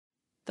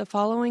The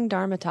following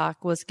Dharma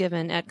talk was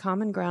given at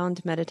Common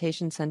Ground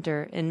Meditation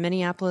Center in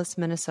Minneapolis,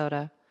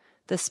 Minnesota.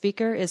 The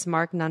speaker is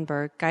Mark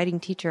Nunberg, guiding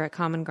teacher at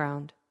Common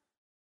Ground.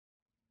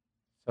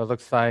 So it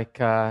looks like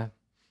some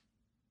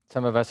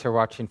of us are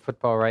watching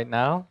football right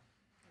now,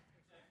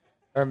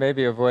 or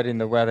maybe avoiding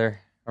the weather,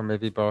 or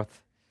maybe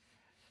both.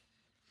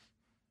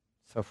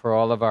 So for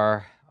all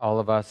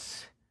of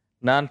us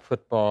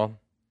non-football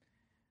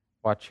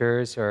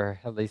watchers, or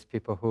at least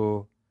people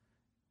who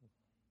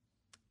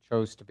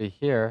chose to be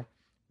here,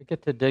 we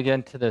get to dig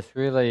into this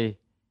really,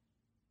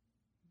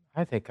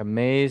 I think,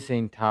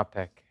 amazing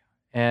topic,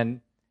 and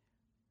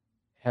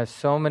has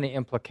so many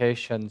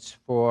implications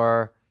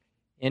for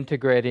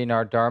integrating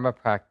our Dharma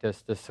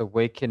practice, this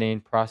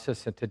awakening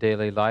process into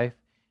daily life,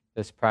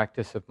 this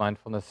practice of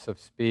mindfulness of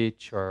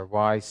speech or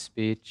wise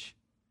speech.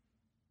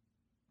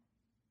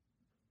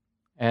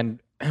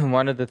 And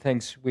one of the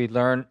things we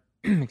learn,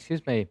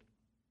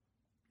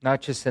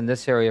 not just in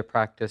this area of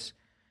practice,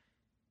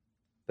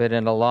 but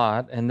in a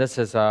lot, and this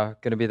is going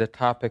to be the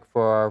topic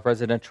for our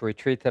residential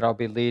retreat that I'll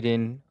be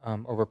leading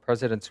over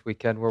President's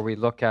Weekend, where we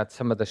look at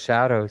some of the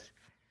shadows.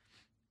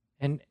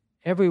 And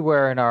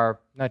everywhere in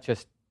our, not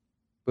just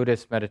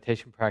Buddhist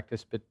meditation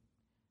practice, but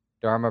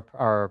Dharma,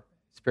 our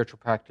spiritual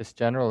practice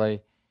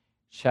generally,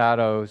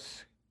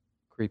 shadows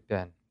creep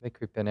in. They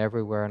creep in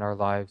everywhere in our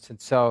lives.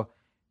 And so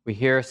we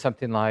hear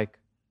something like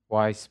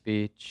wise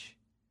speech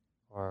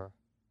or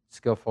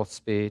skillful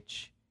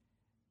speech,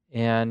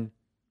 and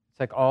it's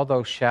like all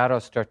those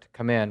shadows start to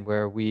come in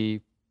where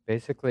we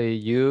basically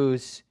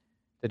use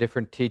the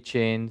different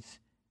teachings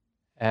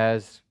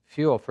as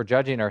fuel for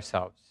judging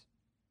ourselves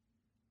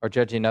or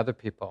judging other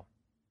people.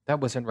 That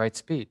wasn't right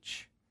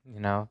speech,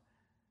 And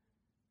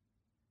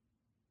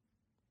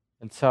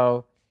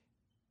so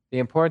the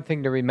important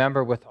thing to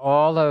remember with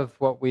all of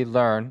what we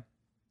learn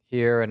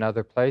here and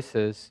other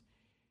places,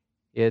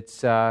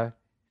 it's the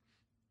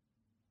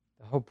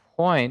whole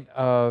point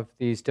of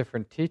these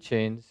different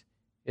teachings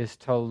is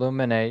to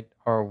illuminate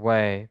our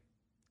way.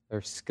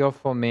 They're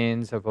skillful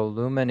means of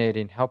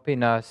illuminating,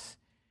 helping us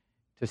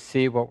to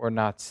see what we're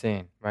not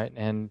seeing, right?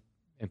 And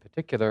in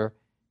particular,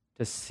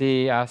 to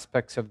see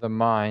aspects of the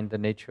mind, the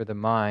nature of the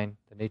mind,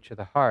 the nature of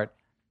the heart,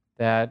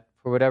 that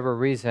for whatever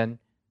reason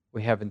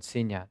we haven't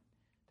seen yet.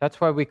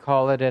 That's why we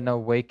call it an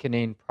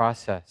awakening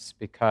process,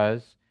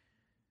 because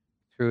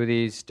through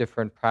these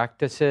different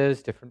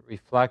practices, different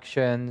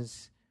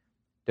reflections,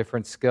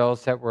 different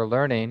skills that we're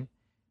learning,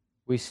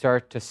 we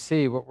start to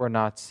see what we're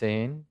not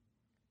seeing.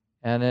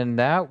 And in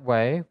that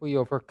way, we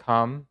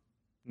overcome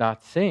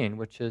not seeing,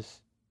 which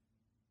is,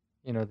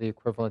 the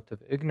equivalent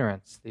of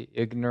ignorance, the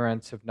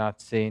ignorance of not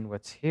seeing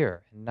what's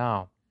here and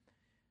now.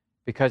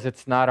 Because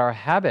it's not our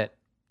habit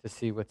to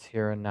see what's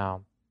here and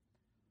now.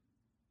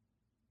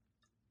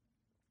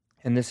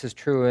 And this is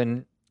true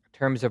in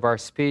terms of our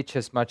speech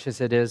as much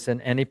as it is in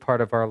any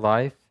part of our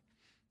life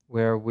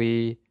where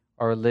we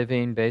are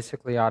living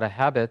basically out of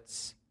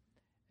habits.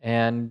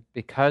 And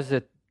because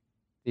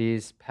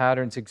these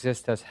patterns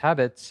exist as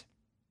habits,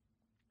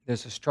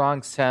 there's a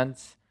strong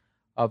sense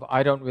of,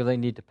 I don't really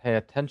need to pay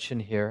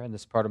attention here in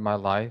this part of my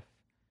life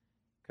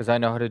because I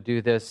know how to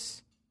do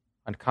this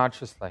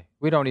unconsciously.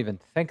 We don't even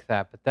think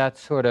that, but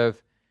that's sort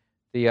of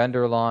the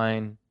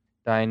underlying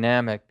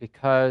dynamic.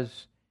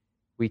 Because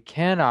we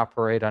can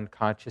operate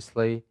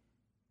unconsciously,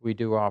 we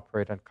do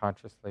operate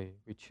unconsciously.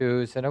 We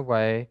choose in a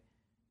way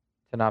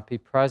to not be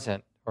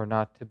present or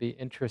not to be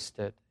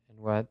interested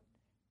in what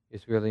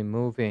is really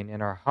moving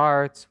in our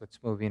hearts, what's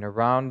moving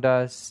around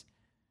us.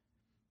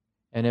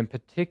 And in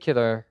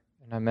particular,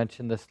 and I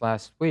mentioned this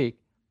last week,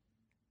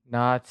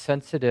 not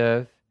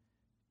sensitive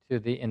to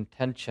the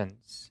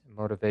intentions and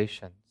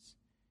motivations.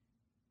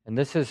 And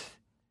this is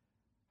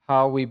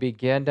how we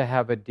begin to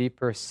have a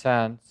deeper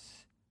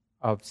sense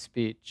of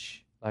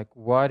speech. Like,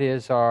 what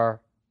is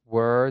our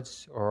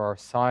words or our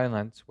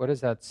silence? What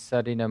is that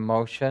setting in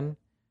motion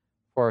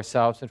for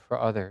ourselves and for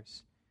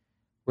others?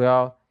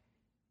 Well,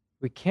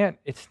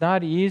 it's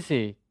not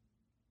easy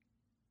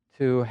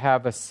to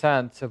have a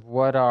sense of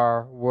what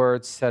our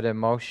words set in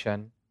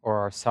motion or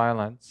our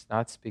silence,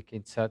 not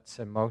speaking, sets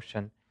in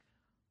motion,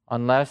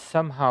 unless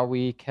somehow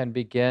we can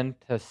begin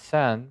to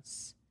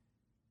sense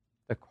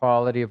the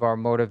quality of our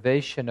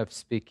motivation of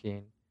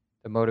speaking,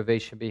 the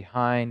motivation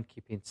behind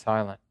keeping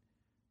silent.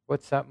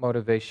 What's that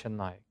motivation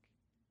like?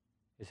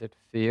 Is it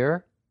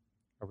fear?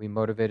 Are we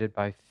motivated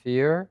by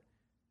fear?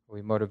 Are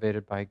we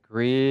motivated by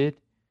greed,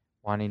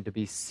 wanting to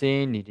be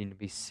seen, needing to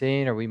be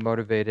seen? Are we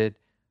motivated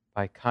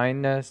by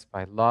kindness,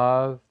 by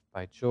love,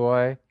 by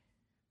joy?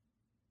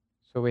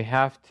 So we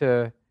have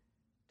to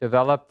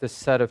develop this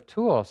set of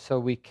tools so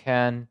we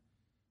can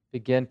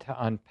begin to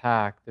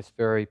unpack this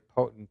very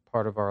potent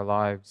part of our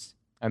lives.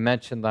 I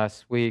mentioned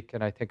last week,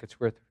 and I think it's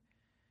worth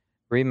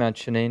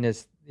re-mentioning,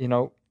 is,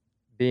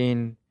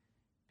 being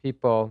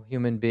people,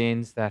 human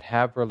beings that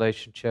have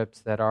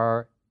relationships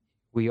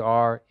we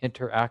are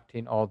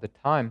interacting all the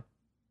time.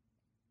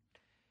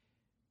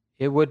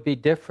 It would be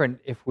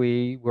different if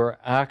we were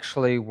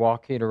actually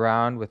walking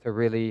around with a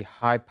really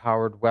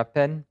high-powered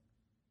weapon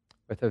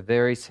with a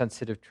very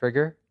sensitive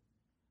trigger,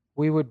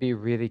 we would be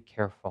really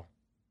careful.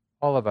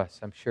 All of us,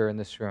 I'm sure, in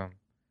this room,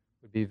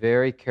 would be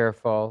very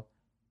careful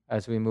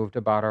as we moved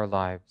about our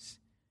lives,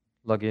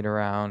 lugging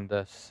around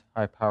this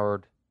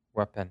high-powered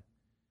weapon.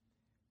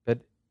 But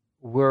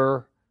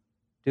we're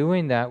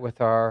doing that with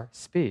our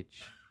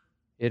speech.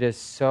 It is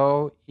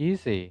so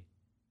easy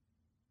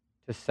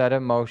to set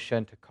in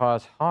motion to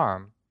cause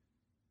harm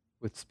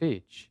with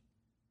speech.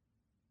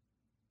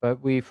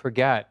 But we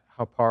forget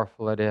how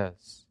powerful it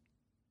is,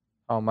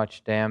 how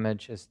much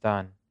damage is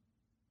done.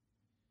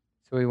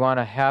 So we want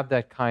to have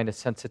that kind of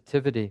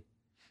sensitivity.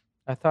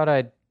 I thought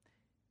I'd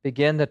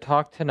begin the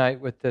talk tonight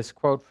with this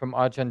quote from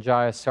Ajahn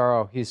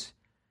Jayasaro. He's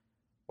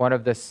one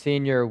of the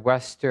senior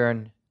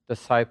Western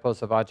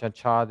disciples of Ajahn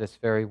Chah, this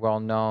very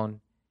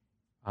well-known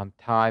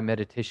Thai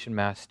meditation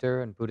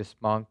master and Buddhist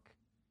monk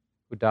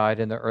who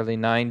died in the early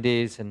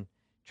 90s and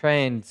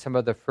trained some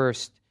of the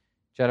first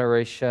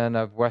generation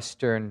of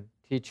Western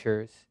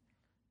teachers.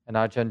 And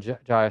Ajahn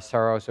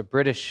Jayasaro is a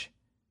British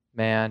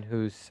man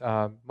who's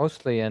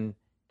mostly in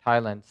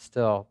Thailand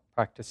still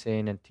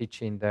practicing and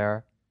teaching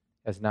there,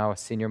 as now a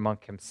senior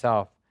monk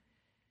himself.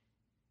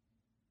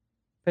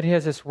 But he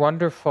has this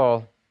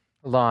wonderful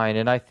line,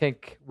 and I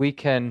think we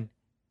can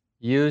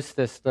use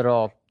this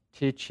little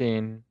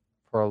teaching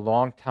for a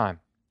long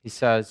time. He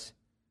says,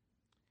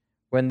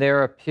 when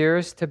there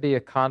appears to be a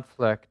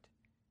conflict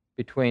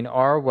between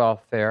our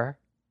welfare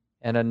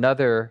and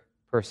another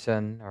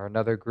person or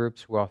another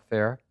group's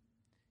welfare,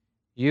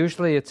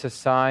 usually it's a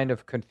sign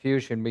of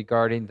confusion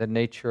regarding the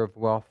nature of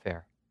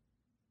welfare.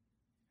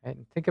 Right?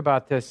 And think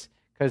about this,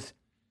 because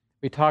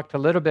we talked a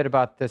little bit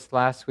about this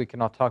last week,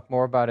 and I'll talk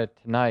more about it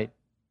tonight.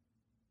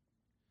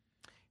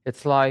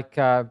 It's like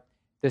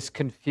this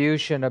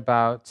confusion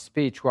about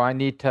speech, where I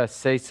need to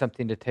say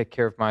something to take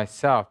care of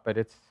myself, but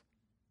it's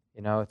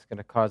going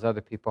to cause other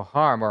people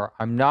harm, or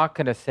I'm not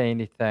going to say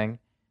anything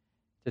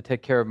to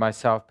take care of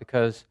myself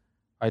because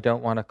I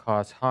don't want to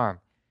cause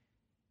harm.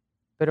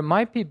 But it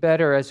might be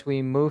better as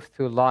we move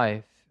through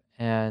life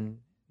and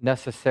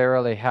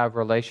necessarily have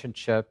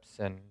relationships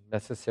and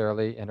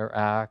necessarily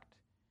interact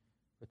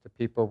with the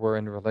people we're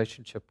in a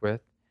relationship with,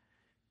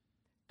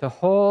 to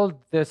hold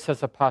this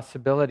as a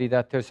possibility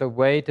that there's a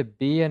way to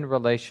be in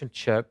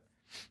relationship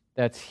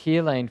that's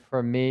healing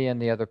for me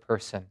and the other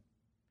person.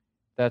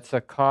 That's a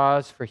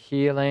cause for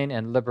healing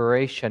and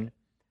liberation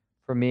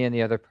for me and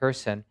the other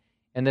person.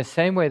 In the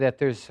same way that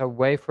there's a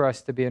way for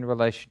us to be in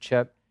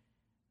relationship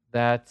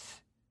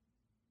that's,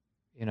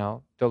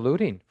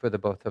 diluting for the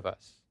both of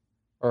us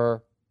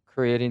or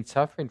creating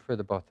suffering for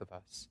the both of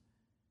us.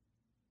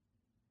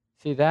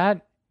 See,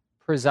 that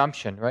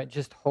presumption, right,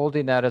 just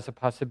holding that as a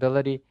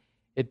possibility,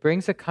 it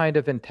brings a kind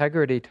of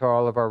integrity to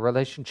all of our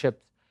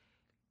relationships.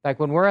 Like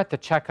when we're at the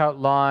checkout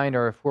line,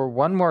 or if we're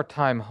one more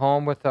time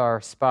home with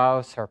our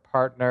spouse, our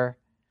partner,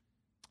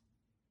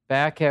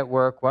 back at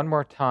work, one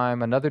more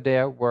time, another day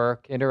at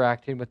work,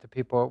 interacting with the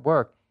people at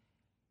work,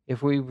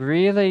 if we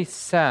really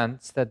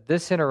sense that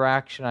this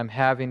interaction I'm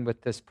having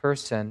with this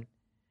person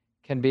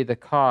can be the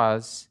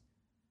cause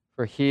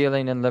for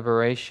healing and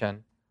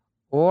liberation,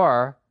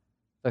 or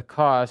the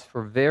cause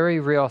for very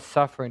real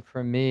suffering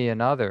for me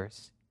and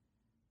others,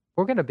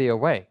 we're going to be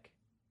awake,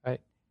 right?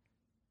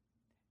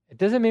 It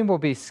doesn't mean we'll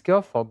be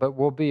skillful, but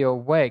we'll be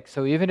awake.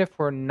 So even if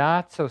we're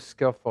not so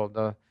skillful,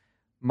 the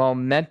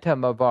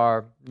momentum of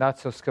our not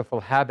so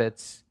skillful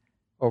habits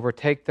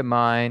overtake the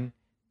mind,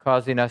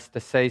 causing us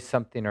to say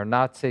something or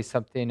not say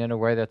something in a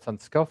way that's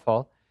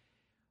unskillful.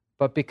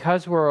 But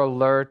because we're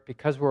alert,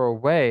 because we're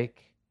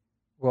awake,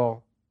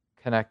 we'll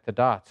connect the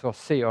dots. We'll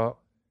see,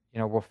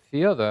 we'll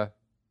feel the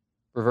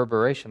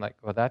reverberation, like,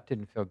 well, that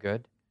didn't feel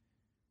good.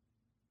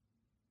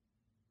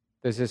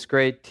 There's this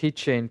great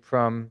teaching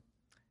from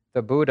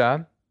the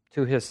Buddha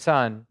to his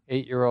son,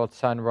 8-year-old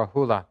son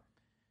Rahula.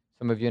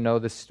 Some of you know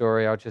this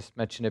story, I'll just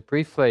mention it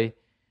briefly.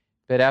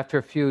 But after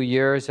a few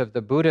years of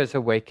the Buddha's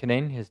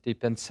awakening, his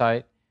deep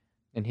insight,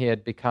 and he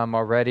had become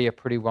already a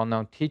pretty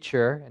well-known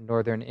teacher in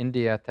northern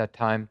India at that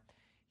time,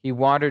 he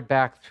wandered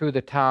back through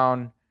the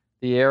town,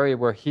 the area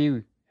where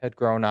he had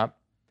grown up,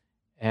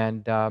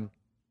 and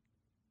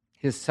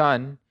his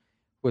son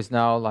was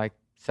now like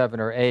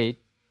 7 or 8.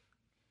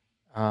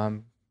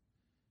 The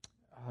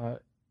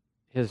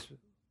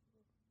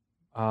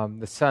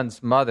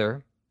son's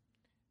mother,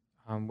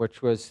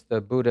 which was the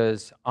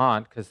Buddha's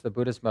aunt, because the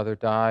Buddha's mother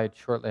died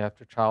shortly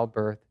after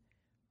childbirth,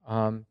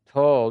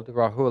 told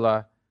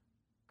Rahula,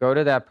 go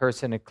to that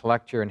person and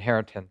collect your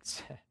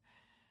inheritance.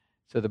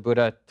 So the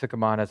Buddha took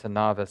him on as a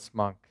novice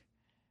monk.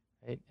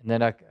 Right? And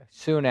then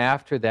soon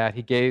after that,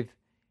 he gave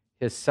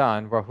his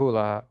son,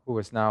 Rahula, who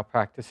was now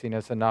practicing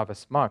as a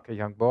novice monk, a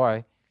young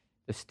boy,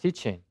 this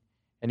teaching.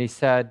 And he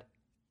said,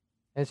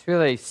 it's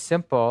really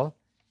simple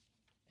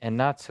and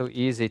not so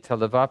easy to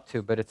live up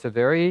to, but it's a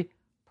very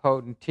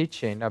potent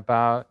teaching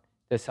about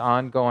this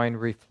ongoing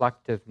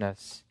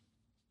reflectiveness.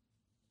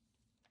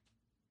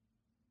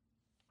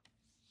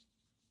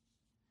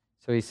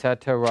 So he said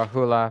to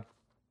Rahula,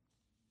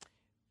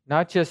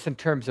 not just in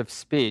terms of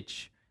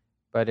speech,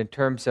 but in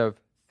terms of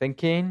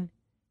thinking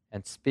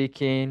and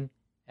speaking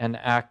and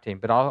acting.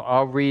 But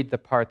I'll read the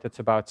part that's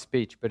about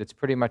speech, but it's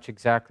pretty much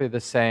exactly the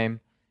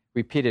same.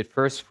 Repeat it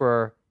first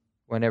for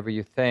whenever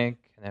you think,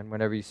 and then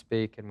whenever you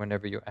speak, and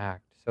whenever you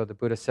act. So the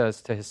Buddha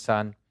says to his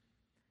son,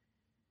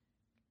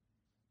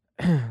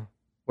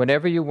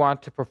 whenever you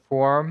want to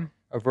perform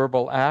a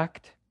verbal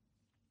act,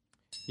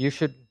 you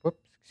should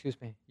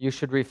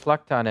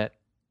reflect on it.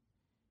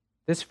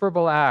 This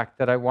verbal act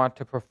that I want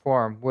to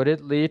perform, would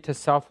it lead to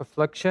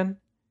self-affliction,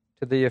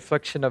 to the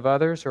affliction of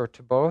others, or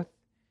to both?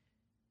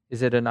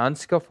 Is it an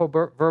unskillful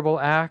verbal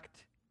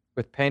act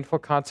with painful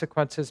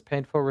consequences,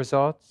 painful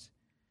results?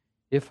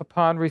 If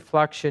upon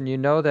reflection you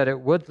know that it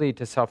would lead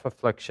to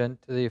self-affliction,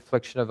 to the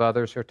affliction of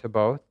others, or to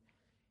both,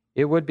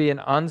 it would be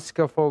an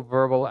unskillful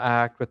verbal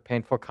act with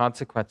painful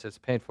consequences,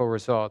 painful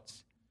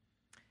results.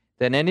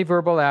 Then any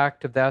verbal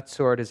act of that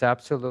sort is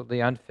absolutely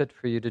unfit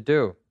for you to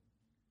do.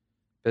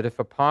 But if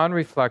upon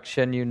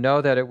reflection you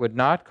know that it would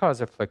not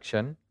cause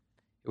affliction,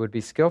 it would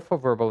be skillful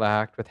verbal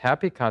act with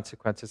happy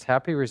consequences,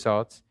 happy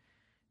results,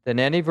 then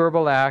any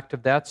verbal act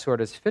of that sort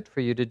is fit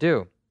for you to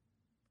do.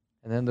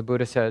 And then the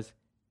Buddha says,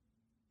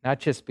 not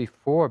just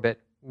before, but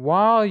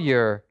while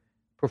you're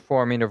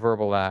performing a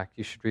verbal act,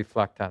 you should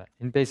reflect on it.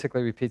 And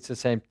basically repeats the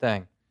same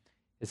thing.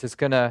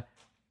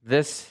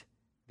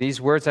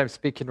 These words I'm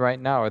speaking right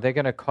now, are they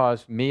going to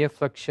cause me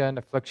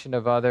affliction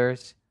of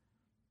others?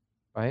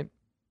 Right?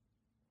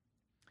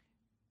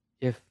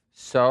 If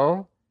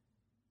so,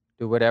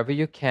 do whatever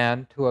you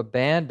can to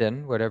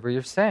abandon whatever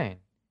you're saying.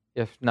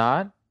 If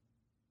not,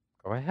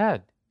 go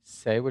ahead.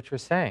 Say what you're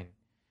saying.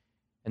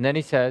 And then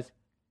he says,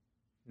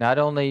 not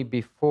only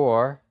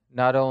before,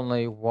 not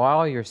only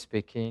while you're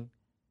speaking,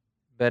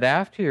 but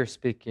after you're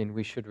speaking,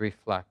 we should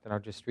reflect. And I'll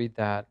just read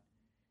that.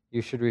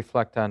 You should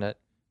reflect on it.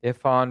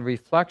 If on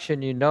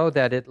reflection you know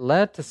that it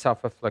led to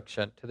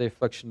self-affliction, to the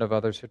affliction of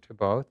others or to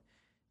both,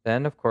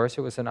 then, of course,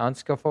 it was an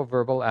unskillful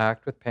verbal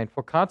act with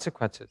painful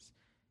consequences,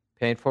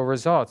 painful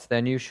results.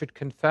 Then you should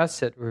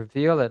confess it,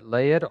 reveal it,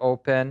 lay it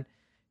open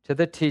to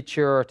the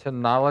teacher or to a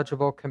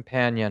knowledgeable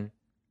companion,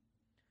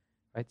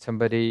 right?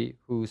 Somebody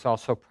who's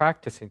also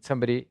practicing,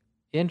 somebody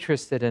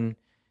interested in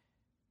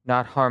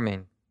not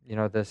harming,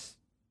 this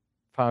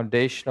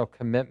foundational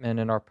commitment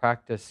in our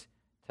practice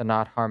to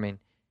not harming.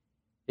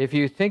 If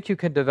you think you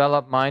can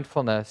develop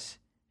mindfulness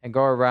and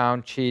go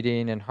around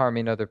cheating and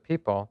harming other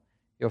people,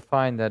 you'll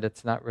find that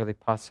it's not really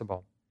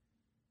possible.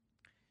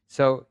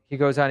 So he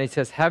goes on, he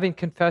says, having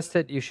confessed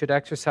it, you should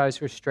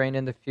exercise restraint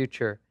in the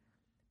future.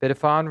 But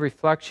if on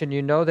reflection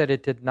you know that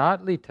it did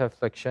not lead to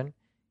affliction,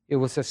 it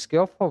was a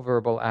skillful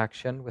verbal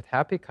action with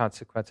happy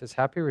consequences,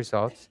 happy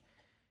results,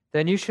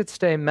 then you should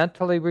stay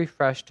mentally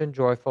refreshed and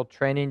joyful,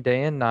 training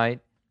day and night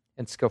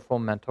in skillful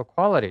mental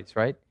qualities,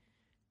 right?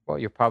 Well,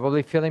 you're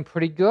probably feeling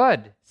pretty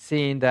good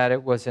seeing that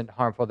it wasn't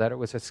harmful, that it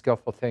was a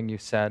skillful thing you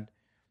said.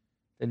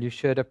 Then you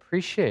should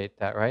appreciate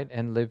that, right?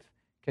 And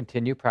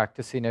continue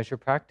practicing as you're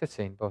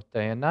practicing, both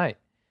day and night.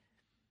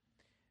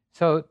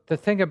 So the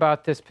thing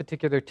about this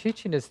particular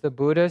teaching is the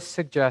Buddha is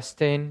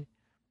suggesting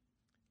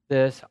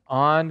this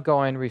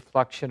ongoing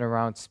reflection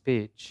around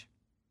speech.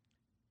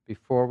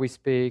 Before we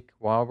speak,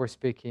 while we're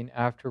speaking,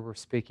 after we're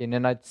speaking.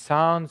 And it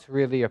sounds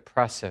really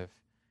oppressive.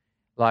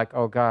 Like,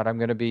 oh God, I'm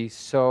going to be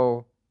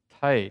so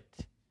tight.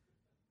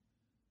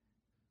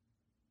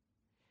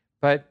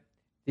 But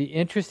the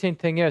interesting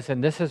thing is,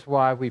 and this is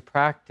why we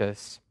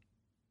practice,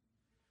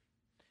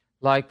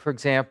 like, for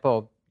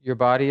example, your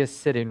body is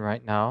sitting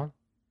right now,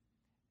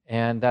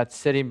 and that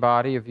sitting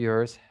body of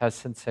yours has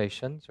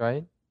sensations,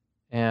 right?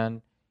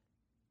 And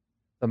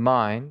the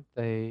mind,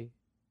 the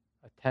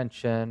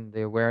attention,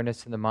 the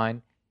awareness in the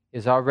mind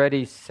is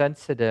already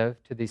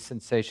sensitive to these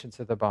sensations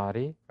of the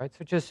body, right?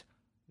 So just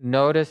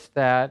notice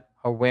that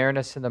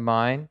awareness in the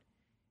mind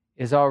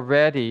is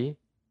already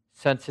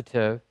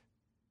sensitive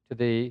to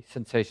the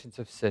sensations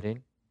of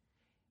sitting.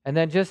 And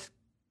then just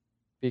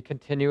be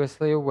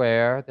continuously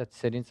aware that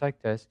sitting's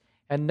like this.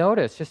 And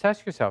notice, just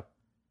ask yourself,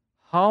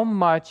 how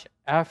much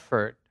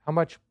effort, how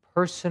much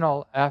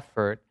personal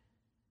effort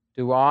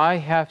do I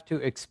have to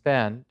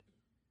expend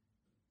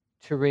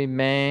to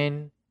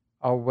remain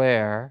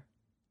aware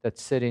that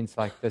sitting's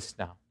like this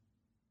now?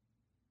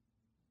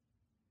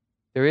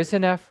 There is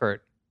an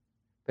effort,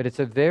 but it's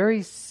a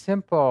very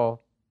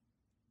simple,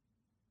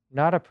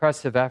 not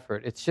oppressive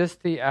effort. It's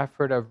just the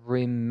effort of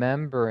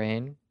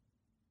remembering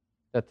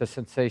that the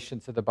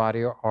sensations of the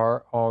body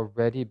are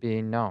already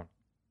being known.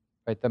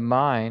 Right? The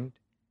mind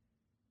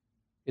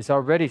is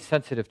already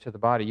sensitive to the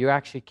body. You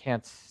actually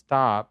can't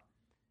stop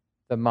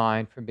the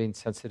mind from being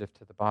sensitive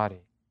to the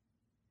body.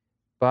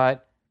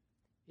 But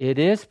it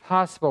is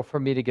possible for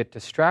me to get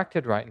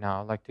distracted right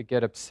now, like to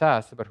get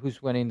obsessed about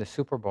who's winning the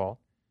Super Bowl.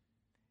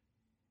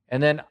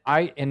 And then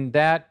in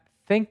that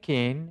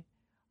thinking,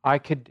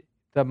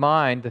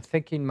 the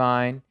thinking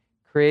mind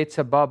creates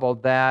a bubble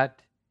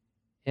that,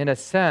 in a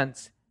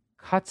sense,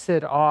 cuts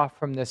it off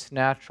from this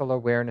natural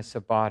awareness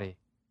of body.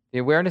 The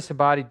awareness of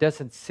body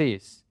doesn't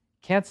cease,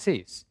 can't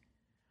cease.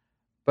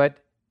 But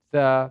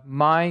the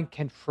mind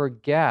can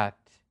forget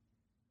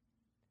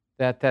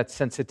that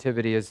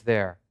sensitivity is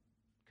there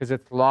because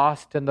it's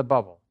lost in the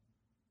bubble.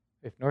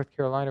 if North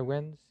Carolina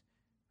wins,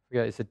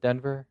 is it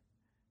Denver?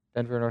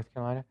 Denver, North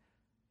Carolina?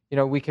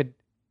 We could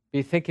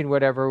be thinking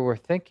whatever we're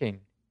thinking.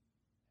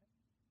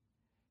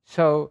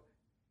 So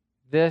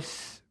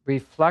this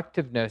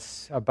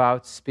reflectiveness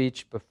about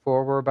speech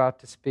before we're about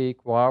to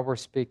speak, while we're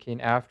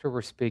speaking, after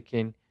we're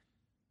speaking,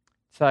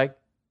 it's like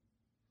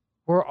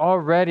we're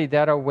already,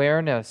 that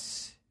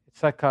awareness,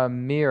 it's like a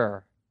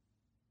mirror.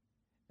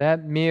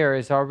 That mirror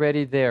is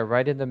already there,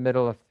 right in the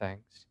middle of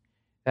things.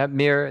 That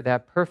mirror,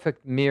 that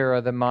perfect mirror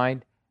of the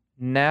mind,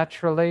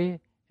 naturally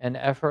and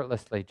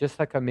effortlessly, just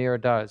like a mirror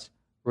does,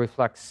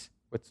 reflects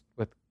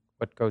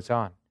what goes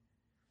on.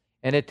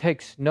 And it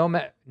takes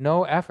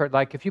no effort.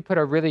 Like if you put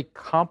a really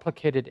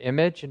complicated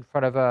image in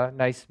front of a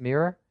nice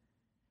mirror,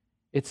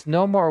 it's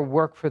no more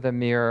work for the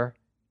mirror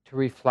to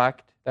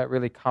reflect that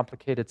really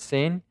complicated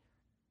scene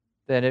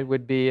than it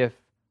would be if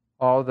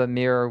all the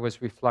mirror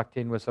was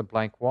reflecting was a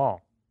blank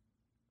wall,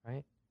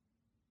 right?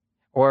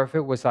 Or if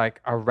it was like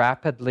a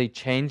rapidly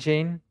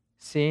changing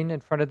scene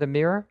in front of the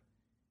mirror,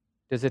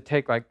 does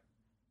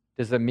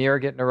the mirror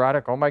get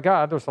neurotic? Oh my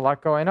God, there's a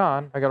lot going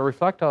on. I got to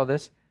reflect all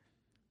this.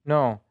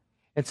 No.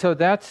 And so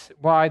that's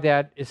why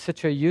that is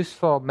such a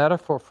useful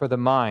metaphor for the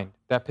mind.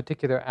 That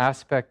particular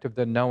aspect of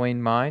the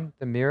knowing mind,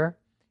 the mirror,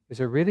 is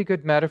a really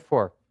good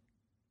metaphor.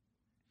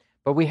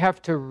 But we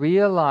have to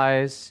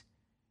realize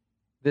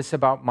this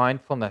about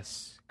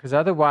mindfulness, because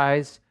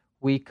otherwise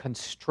we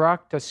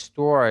construct a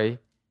story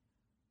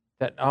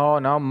that, oh,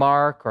 now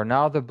Mark or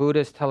now the Buddha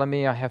is telling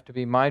me I have to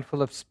be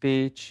mindful of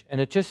speech, and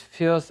it just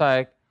feels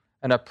like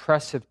an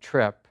oppressive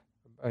trip,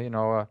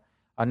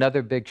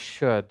 another big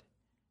should.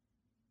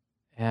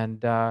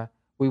 And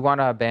we want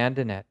to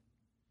abandon it.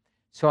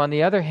 So on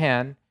the other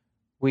hand,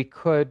 we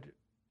could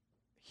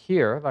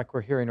hear, like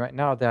we're hearing right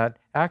now, that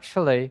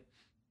actually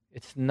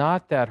it's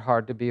not that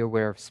hard to be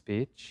aware of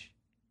speech,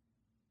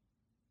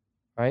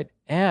 right?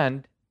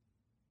 And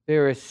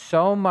there is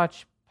so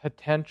much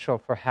potential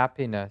for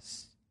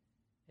happiness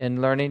in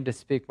learning to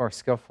speak more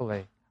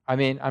skillfully. I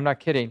mean, I'm not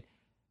kidding.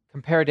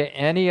 Compared to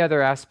any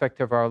other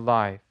aspect of our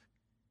life,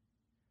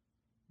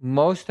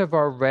 most of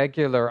our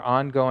regular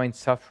ongoing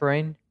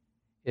suffering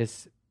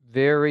is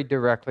very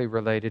directly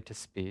related to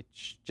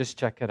speech. Just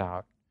check it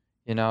out.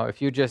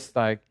 If you just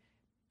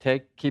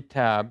keep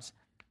tabs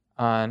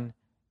on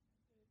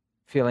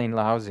feeling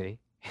lousy,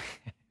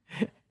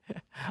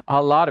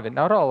 a lot of it,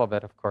 not all of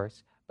it, of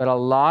course, but a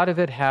lot of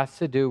it has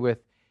to do with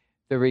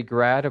the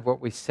regret of what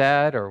we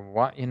said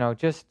or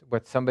just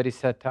what somebody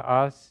said to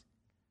us.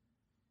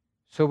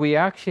 So we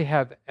actually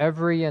have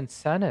every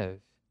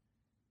incentive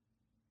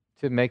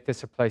to make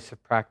this a place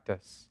of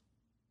practice.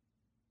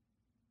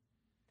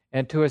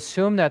 And to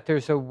assume that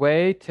there's a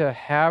way to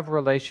have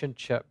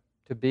relationship,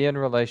 to be in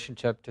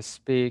relationship, to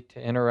speak,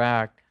 to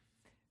interact,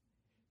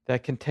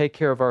 that can take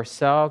care of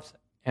ourselves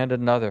and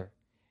another.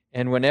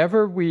 And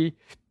whenever we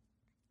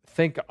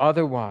think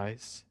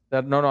otherwise,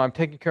 that no, I'm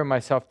taking care of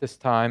myself this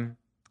time,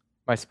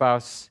 my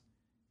spouse,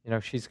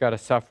 she's got to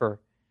suffer,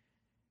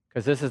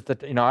 because this is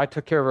I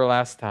took care of her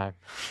last time.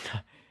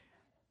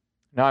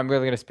 Now I'm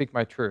really going to speak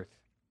my truth.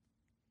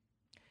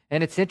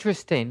 And it's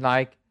interesting,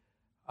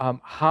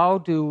 how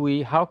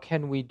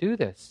can we do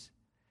this?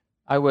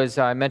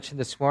 I mentioned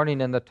this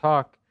morning in the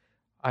talk,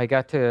 I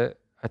got to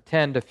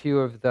attend a few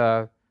of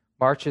the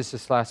marches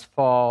this last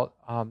fall,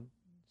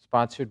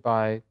 sponsored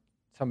by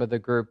some of the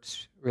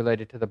groups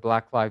related to the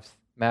Black Lives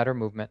Matter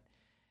movement.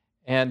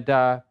 And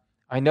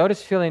I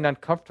noticed feeling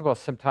uncomfortable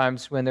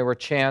sometimes when there were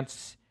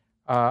chants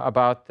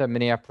about the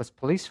Minneapolis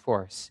police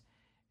force.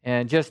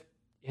 And just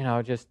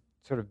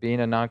sort of being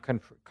a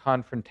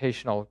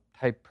non-confrontational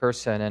type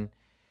person, and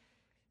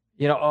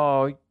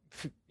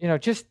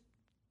just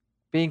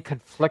being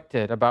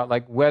conflicted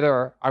about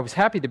whether I was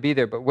happy to be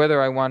there, but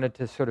whether I wanted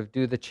to sort of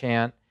do the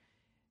chant,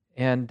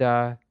 and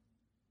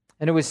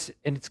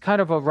it's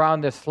kind of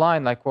around this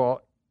line,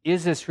 well,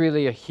 is this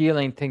really a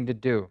healing thing to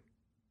do?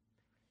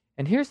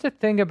 And here's the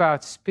thing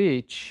about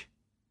speech,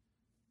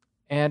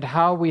 and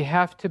how we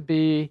have to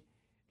be,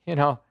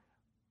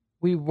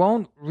 we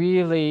won't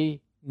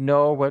really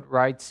know what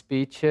right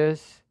speech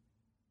is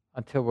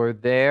until we're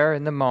there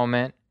in the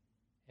moment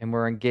and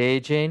we're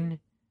engaging.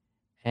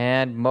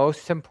 And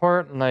most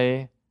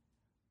importantly,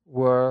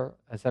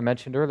 as I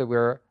mentioned earlier,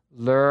 we're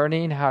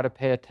learning how to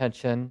pay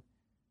attention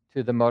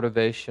to the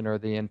motivation or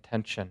the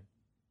intention.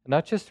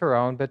 Not just our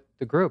own, but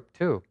the group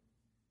too.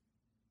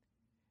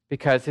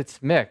 Because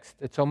it's mixed.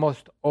 It's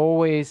almost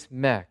always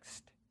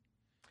mixed.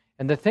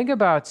 And the thing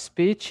about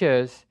speech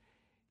is,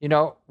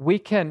 we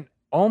can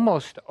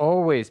almost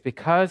always,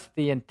 because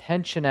the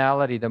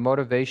intentionality, the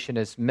motivation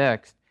is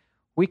mixed,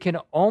 we can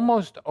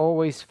almost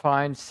always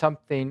find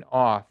something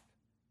off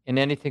in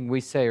anything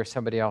we say or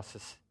somebody else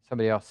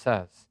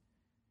says.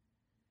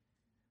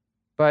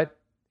 But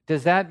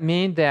does that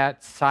mean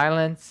that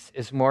silence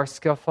is more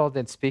skillful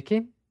than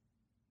speaking?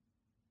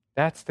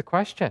 That's the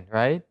question,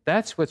 right?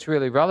 That's what's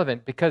really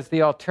relevant, because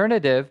the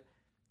alternative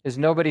is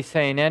nobody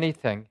saying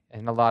anything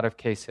in a lot of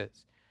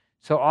cases.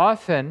 So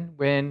often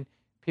when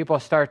people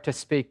start to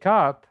speak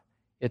up,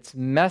 it's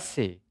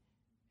messy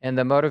And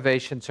the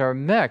motivations are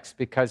mixed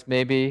because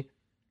maybe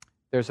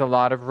there's a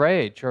lot of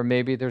rage, or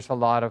maybe there's a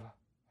lot of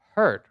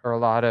hurt, or a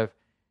lot of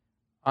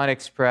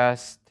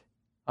unexpressed,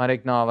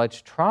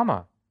 unacknowledged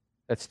trauma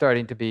that's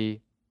starting to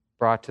be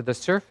brought to the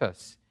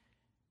surface.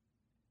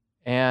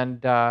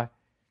 And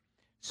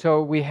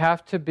so we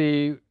have to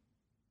be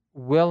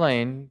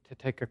willing to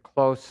take a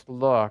close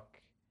look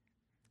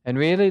and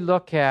really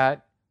look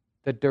at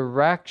the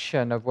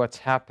direction of what's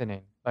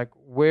happening. Like,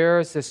 where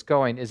is this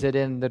going? Is it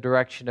in the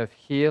direction of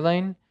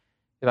healing?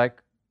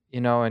 Like,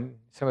 and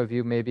some of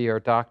you maybe are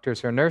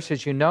doctors or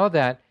nurses, you know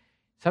that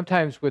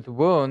sometimes with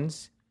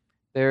wounds,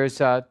 there's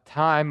a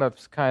time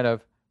of kind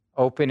of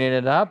opening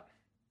it up.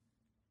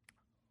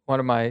 One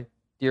of my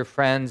dear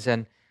friends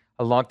and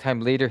a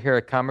longtime leader here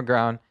at Common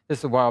Ground, this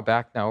is a while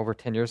back now, over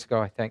 10 years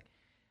ago, I think,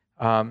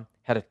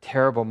 had a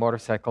terrible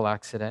motorcycle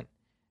accident.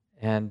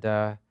 And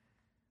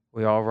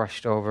we all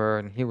rushed over,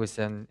 and he was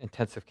in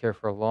intensive care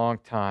for a long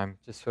time,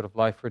 just sort of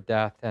life or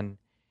death. And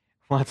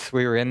once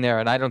we were in there,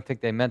 and I don't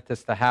think they meant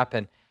this to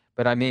happen,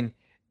 but I mean,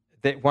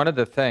 one of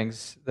the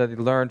things that he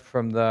learned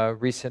from the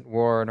recent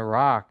war in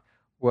Iraq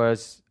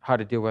was how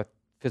to deal with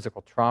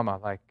physical trauma,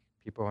 like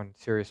people in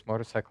serious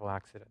motorcycle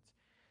accidents.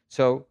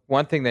 So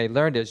one thing they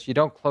learned is you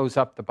don't close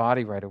up the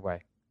body right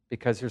away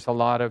because there's a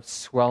lot of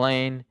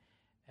swelling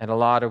and a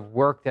lot of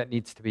work that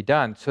needs to be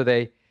done. So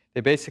they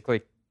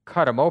basically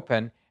cut him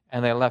open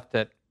and they left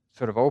it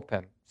sort of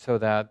open so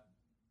that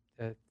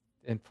the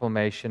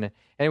inflammation.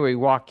 Anyway, we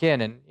walk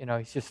in and,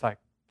 he's just like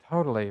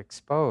totally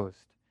exposed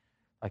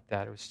like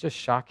that. It was just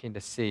shocking to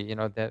see,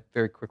 that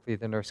very quickly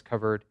the nurse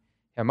covered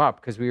him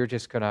up because we were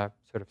just going to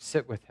sort of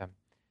sit with him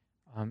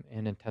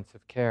in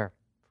intensive care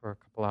for a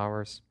couple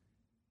hours.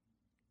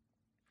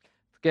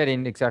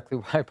 Forgetting exactly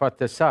why I brought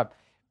this up,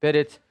 but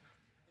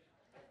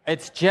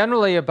it's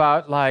generally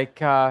about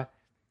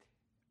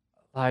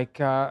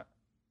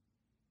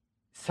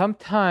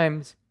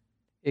sometimes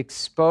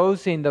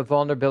exposing the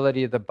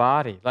vulnerability of the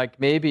body. Like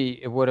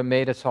maybe it would have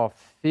made us all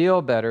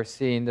feel better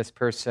seeing this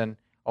person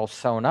all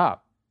sewn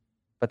up,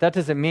 but that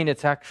doesn't mean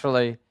it's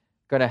actually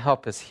going to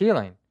help us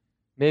healing.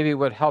 Maybe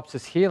what helps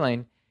us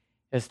healing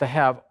is to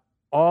have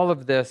all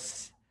of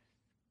this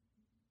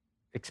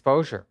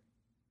exposure.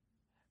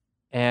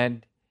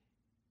 And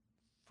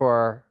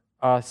for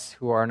us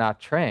who are not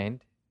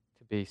trained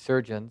to be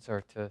surgeons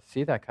or to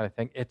see that kind of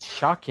thing, it's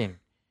shocking.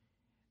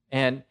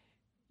 And,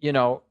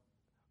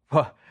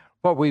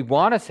 what we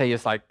want to say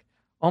is like,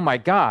 oh my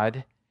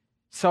God,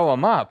 sew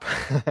him up,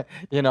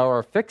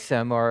 or fix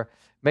him, or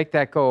make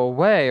that go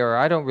away, or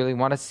I don't really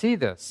want to see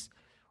this,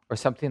 or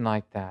something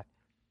like that.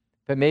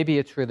 But maybe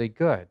it's really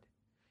good.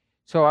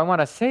 So I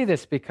want to say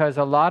this because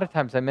a lot of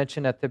times, I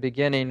mentioned at the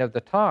beginning of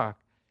the talk,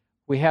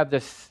 we have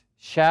this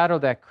shadow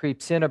that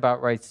creeps in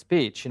about right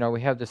speech.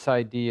 We have this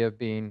idea of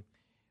being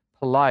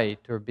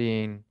polite or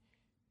being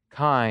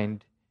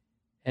kind,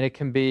 and it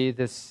can be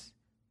this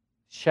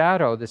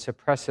shadow, this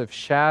oppressive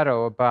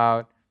shadow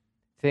about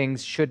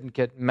things shouldn't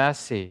get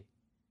messy,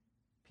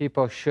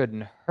 people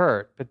shouldn't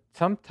hurt. But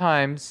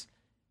sometimes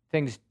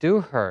things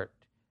do hurt,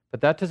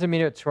 but that doesn't mean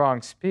it's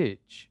wrong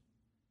speech.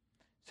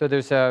 So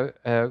there's a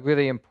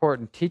really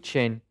important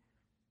teaching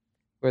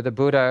where the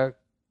Buddha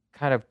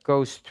kind of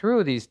goes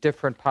through these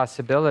different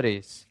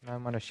possibilities. And I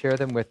want to share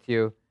them with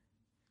you.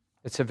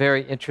 It's a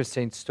very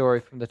interesting story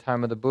from the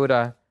time of the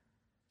Buddha.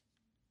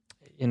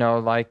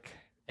 Like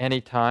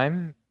any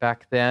time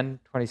back then,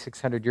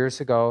 2,600 years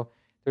ago,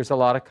 there's a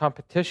lot of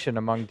competition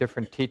among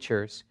different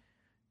teachers,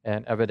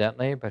 and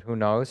evidently, but who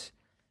knows?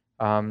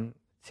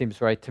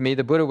 Seems right to me.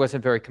 The Buddha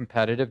wasn't very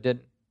competitive,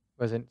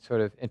 wasn't sort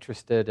of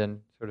interested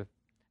in sort of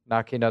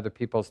knocking other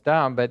people's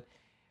down, but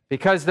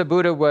because the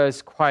Buddha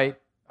was quite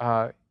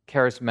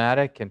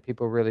charismatic and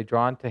people were really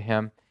drawn to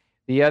him,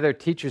 the other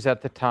teachers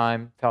at the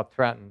time felt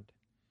threatened.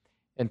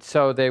 And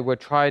so they would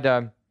try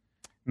to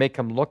make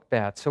him look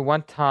bad. So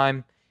one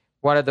time,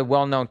 one of the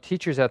well-known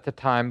teachers at the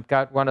time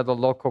got one of the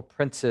local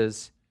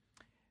princes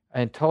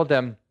and told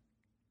them,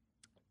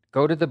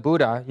 go to the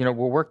Buddha, we'll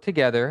work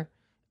together.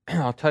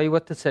 I'll tell you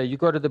what to say. You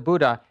go to the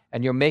Buddha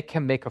and you'll make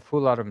him make a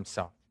fool out of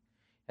himself.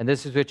 And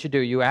this is what you do.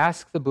 You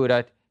ask the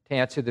Buddha to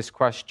answer this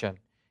question.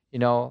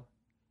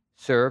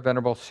 Sir,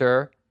 Venerable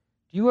Sir,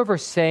 do you ever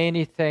say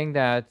anything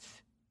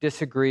that's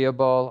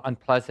disagreeable,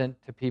 unpleasant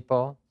to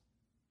people?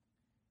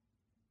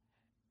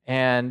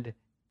 And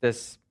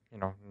this,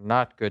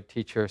 not good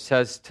teacher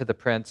says to the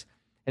prince,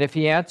 and if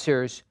he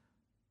answers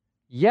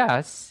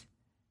yes,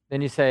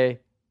 then you say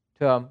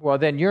to him, well,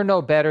 then you're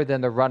no better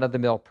than the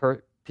run-of-the-mill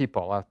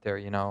people out there,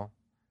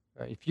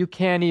 If you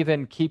can't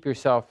even keep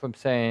yourself from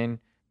saying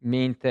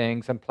mean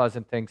things,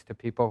 unpleasant things to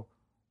people,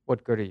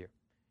 what good are you?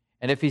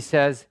 And if he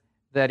says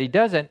that he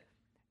doesn't,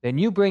 then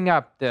you bring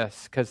up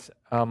this, because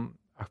a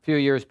few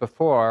years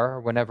before,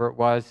 whenever it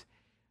was,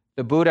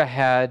 the Buddha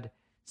had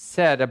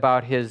said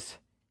about his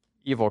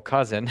evil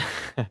cousin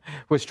who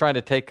was trying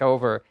to take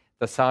over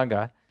the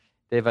Sangha.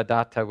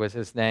 Devadatta was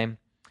his name.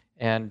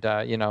 And,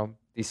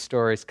 these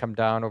stories come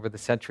down over the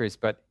centuries.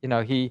 But,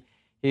 he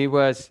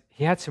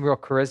had some real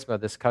charisma,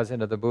 this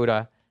cousin of the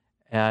Buddha.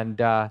 And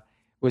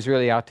was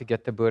really out to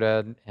get the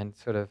Buddha and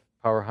sort of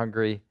power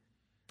hungry.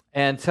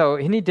 And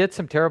he did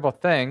some terrible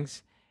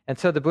things. And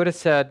so the Buddha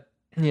said,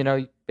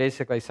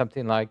 basically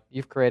something like,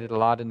 you've created a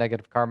lot of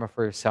negative karma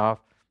for yourself,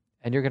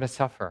 and you're going to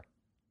suffer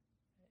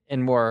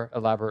in more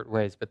elaborate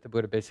ways. But the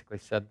Buddha basically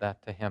said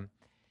that to him.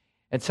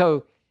 And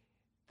so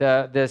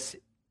this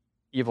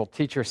evil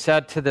teacher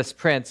said to this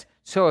prince,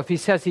 so if he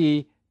says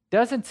he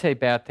doesn't say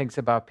bad things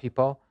about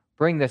people,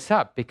 bring this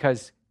up,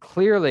 because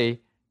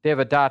clearly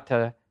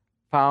Devadatta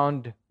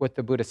found what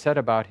the Buddha said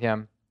about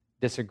him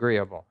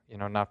disagreeable,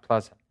 not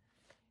pleasant.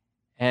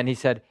 And he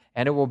said,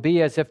 and it will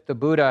be as if the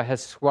Buddha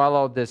has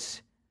swallowed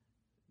this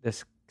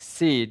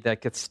seed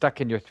that gets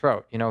stuck in your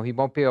throat. He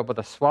won't be able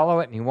to swallow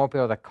it, and he won't be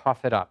able to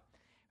cough it up,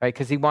 right?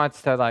 Because he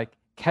wants to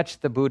catch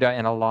the Buddha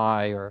in a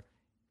lie, or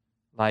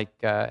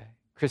like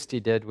Christy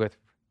did with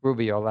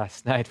Rubio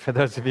last night, for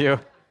those of you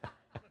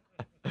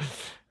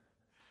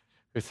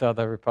who saw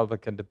the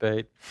Republican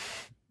debate.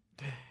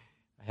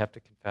 I have to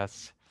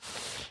confess.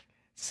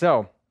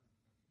 So,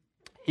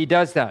 he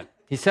does that.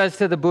 He says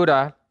to the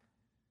Buddha,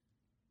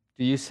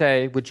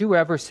 would you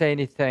ever say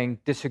anything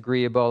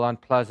disagreeable,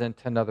 unpleasant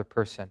to another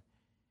person?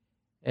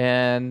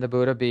 And the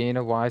Buddha, being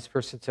a wise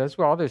person, says,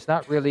 well, there's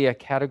not really a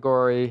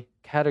categorical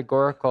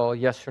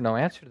yes or no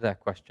answer to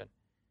that question.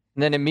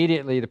 And then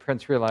immediately the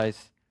prince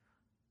realized,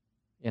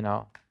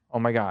 oh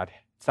my God,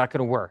 it's not going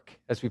to work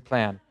as we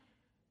planned.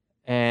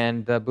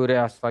 And the Buddha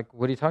asked,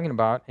 what are you talking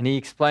about? And he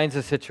explains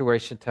the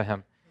situation to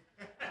him.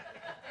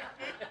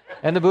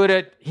 And the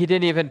Buddha, he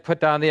didn't even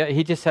put down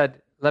he just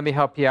said, let me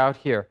help you out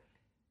here.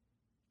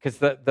 Because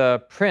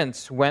the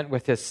prince went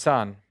with his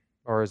son,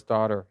 or his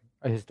daughter,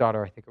 I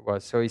think it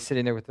was. So he's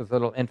sitting there with his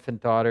little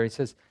infant daughter. He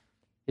says,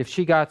 if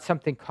she got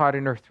something caught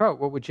in her throat,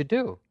 what would you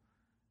do?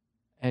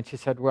 And she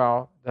said,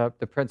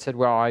 the prince said,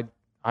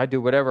 I'd do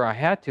whatever I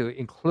had to,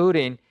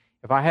 including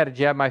if I had to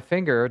jab my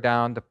finger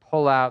down to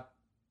pull out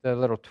the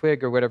little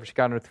twig or whatever she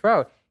got in her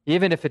throat,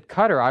 even if it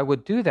cut her, I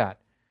would do that.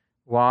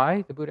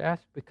 Why? The Buddha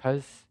asked,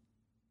 because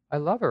I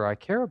love her, I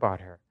care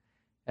about her.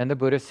 And the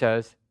Buddha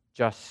says,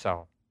 just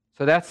so.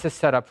 So that's the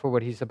setup for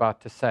what he's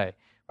about to say,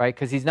 right?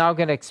 Because he's now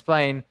going to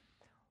explain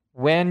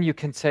when you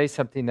can say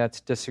something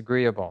that's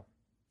disagreeable.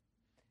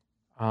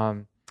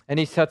 And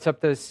he sets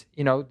up this,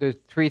 the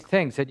three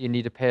things that you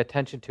need to pay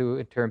attention to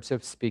in terms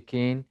of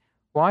speaking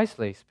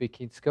wisely,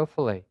 speaking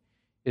skillfully.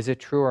 Is it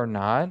true or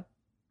not?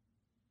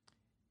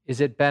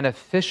 Is it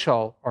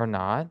beneficial or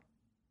not?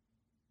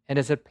 And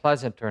is it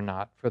pleasant or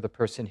not for the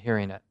person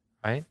hearing it,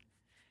 right?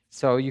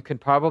 So you can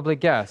probably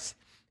guess,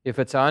 if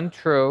it's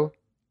untrue,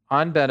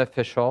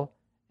 unbeneficial,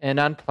 and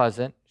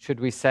unpleasant, should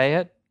we say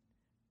it?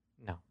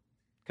 No,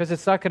 because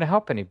it's not going to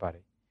help anybody.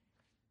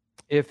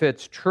 If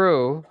it's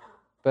true,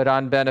 but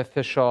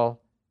unbeneficial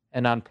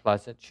and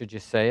unpleasant, should you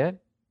say it?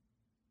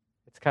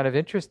 It's kind of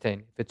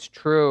interesting. If it's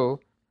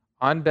true,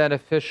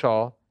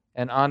 unbeneficial,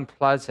 and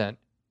unpleasant,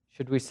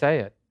 should we say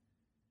it?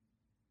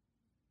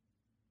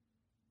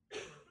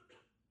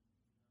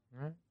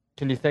 Right?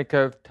 Can you think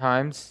of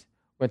times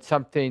when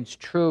something's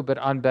true but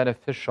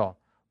unbeneficial?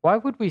 Why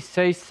would we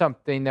say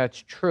something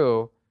that's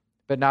true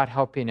but not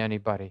helping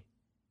anybody?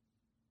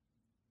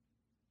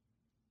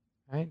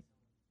 Right?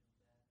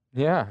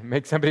 Yeah,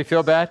 make somebody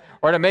feel bad,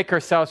 or to make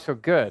ourselves feel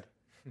good.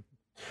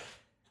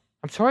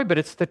 I'm sorry, but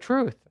it's the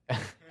truth.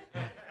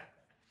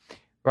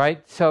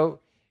 Right? So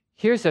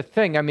here's the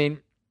thing.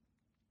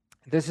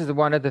 This is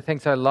one of the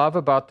things I love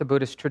about the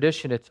Buddhist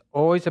tradition. It's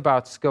always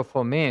about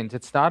skillful means.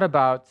 It's not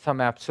about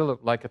some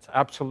absolute, like it's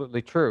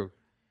absolutely true.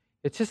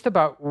 It's just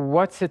about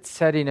what's it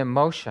setting in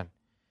motion.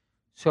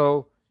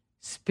 So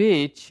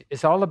speech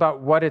is all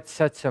about what it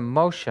sets in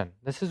motion.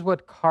 This is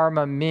what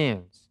karma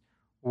means.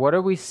 What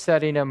are we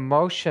setting in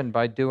motion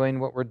by doing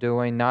what we're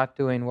doing, not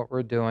doing what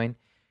we're doing?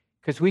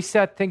 Because we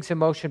set things in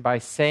motion by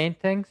saying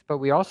things, but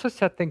we also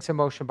set things in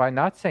motion by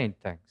not saying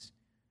things,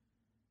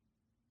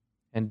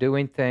 and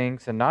doing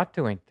things and not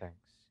doing things.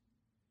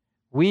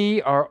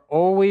 We are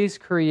always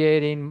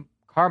creating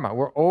karma.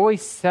 We're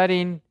always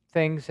setting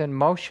things in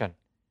motion.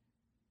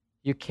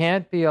 You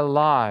can't be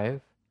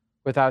alive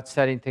without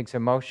setting things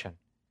in motion.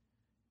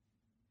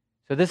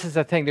 So this is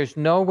the thing. There's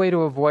no way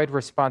to avoid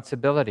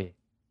responsibility.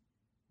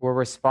 We're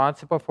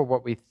responsible for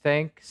what we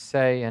think,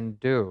 say, and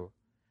do.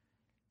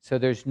 So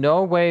there's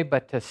no way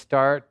but to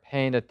start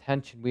paying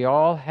attention. We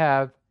all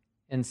have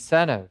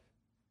incentive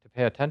to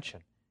pay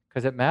attention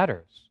because it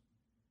matters.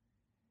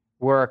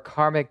 We're a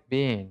karmic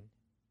being,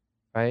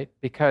 right?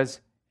 Because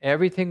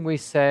everything we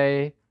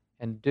say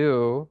and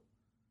do,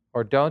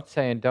 or don't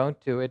say and don't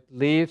do,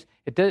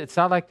 it's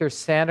not like there's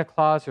Santa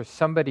Claus or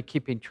somebody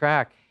keeping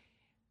track.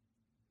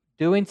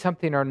 Doing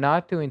something or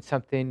not doing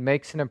something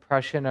makes an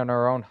impression on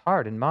our own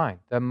heart and mind,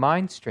 the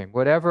mind stream.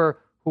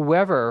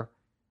 Whoever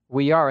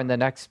we are in the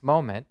next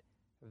moment,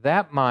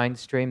 that mind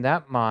stream,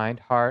 that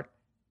mind, heart,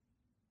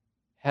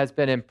 has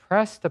been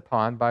impressed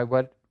upon by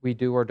what we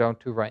do or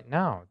don't do right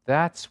now.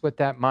 That's what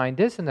that mind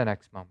is in the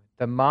next moment.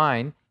 The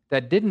mind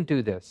that didn't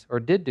do this or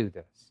did do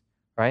this,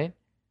 right?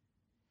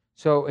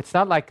 So it's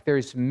not like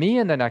there's me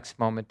in the next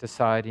moment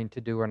deciding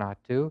to do or not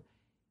do.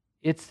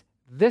 It's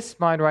this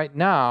mind right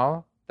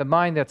now, the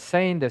mind that's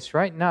saying this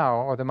right now,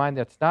 or the mind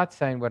that's not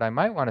saying what I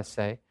might want to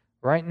say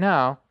right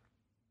now,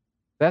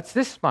 that's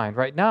this mind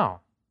right now.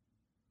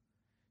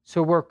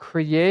 So we're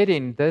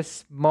creating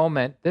this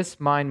moment, this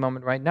mind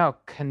moment right now,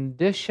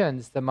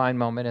 conditions the mind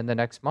moment in the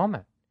next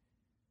moment.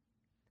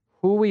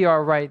 Who we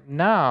are right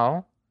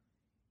now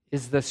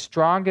is the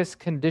strongest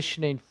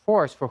conditioning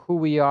force for who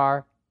we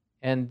are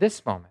in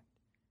this moment.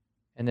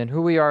 And then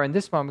who we are in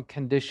this moment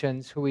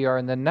conditions who we are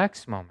in the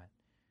next moment.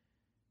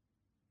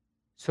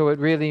 So it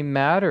really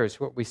matters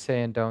what we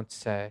say and don't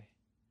say.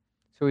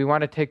 So we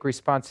want to take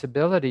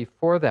responsibility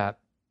for that.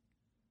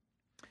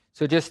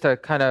 So just to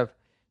kind of,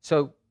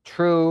 so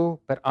true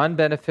but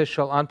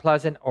unbeneficial,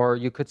 unpleasant, or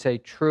you could say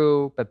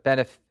true but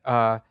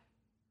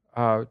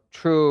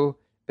true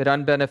but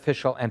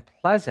unbeneficial and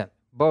pleasant,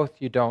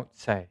 both you don't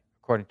say,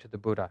 according to the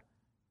Buddha.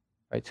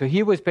 Right? So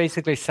he was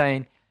basically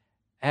saying,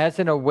 as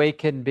an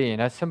awakened being,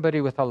 as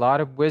somebody with a lot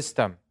of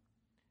wisdom,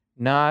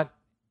 not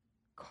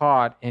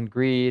caught in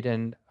greed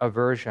and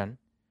aversion,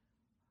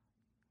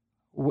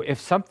 if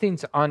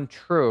something's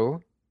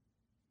untrue,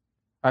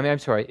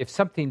 if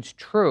something's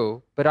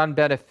true but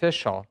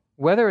unbeneficial,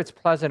 whether it's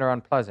pleasant or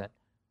unpleasant,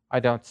 I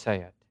don't say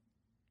it.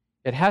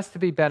 It has to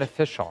be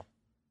beneficial,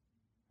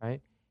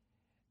 right?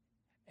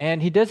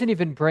 And he doesn't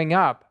even bring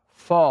up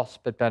false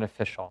but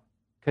beneficial,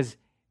 because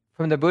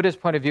from the Buddha's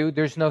point of view,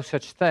 there's no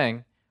such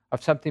thing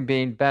of something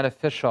being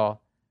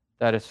beneficial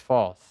that is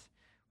false,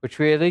 which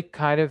really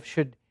kind of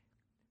should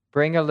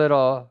bring a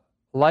little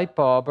light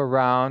bulb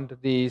around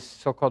these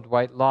so-called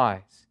white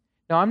lies.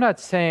 Now, I'm not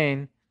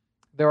saying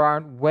there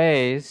aren't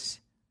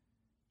ways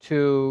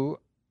to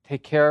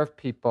take care of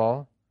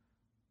people,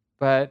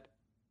 but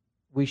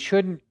we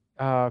shouldn't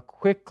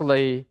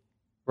quickly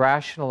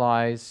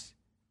rationalize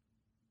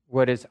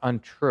what is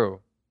untrue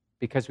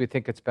because we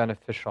think it's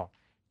beneficial.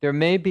 There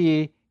may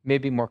be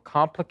more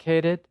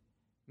complicated,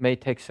 may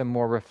take some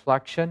more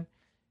reflection,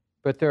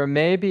 but there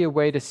may be a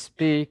way to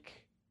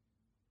speak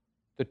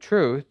the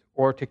truth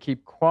or to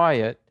keep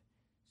quiet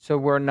so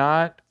we're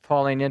not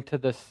falling into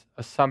this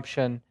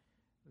assumption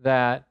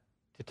that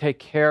to take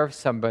care of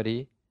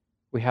somebody,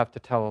 we have to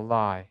tell a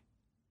lie.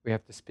 We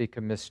have to speak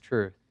a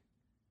mistruth.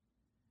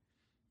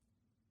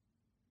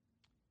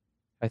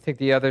 I think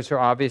the others are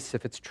obvious.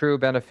 If it's true,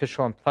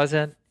 beneficial, and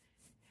pleasant,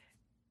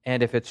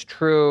 and if it's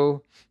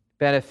true,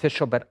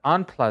 beneficial, but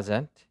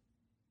unpleasant,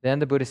 then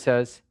the Buddha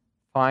says,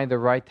 find the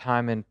right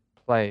time and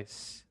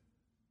place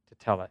to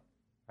tell it,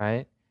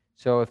 right?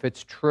 So if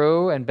it's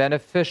true and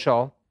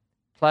beneficial,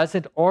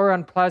 pleasant or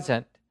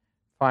unpleasant,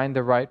 find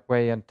the right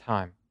way and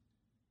time.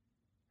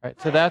 Right?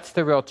 So that's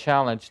the real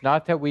challenge.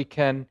 Not that we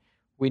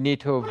need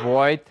to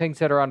avoid things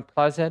that are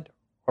unpleasant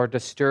or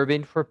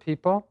disturbing for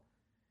people.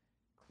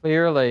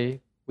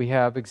 Clearly, we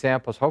have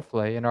examples,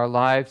 hopefully, in our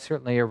lives,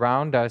 certainly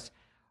around us,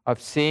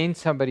 of seeing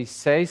somebody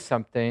say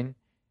something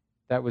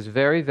that was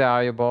very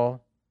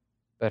valuable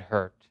but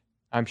hurt.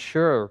 I'm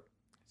sure,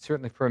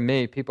 certainly for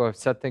me, people have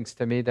said things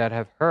to me that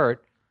have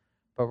hurt,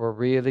 but were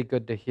really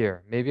good to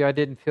hear. Maybe I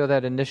didn't feel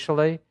that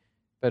initially,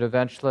 but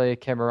eventually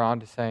it came around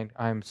to saying,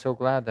 I'm so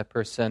glad that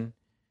person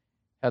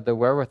had the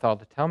wherewithal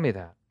to tell me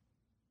that.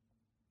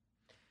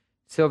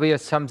 Sylvia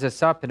sums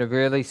this up in a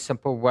really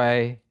simple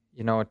way,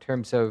 in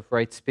terms of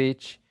right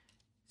speech,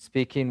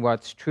 speaking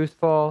what's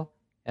truthful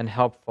and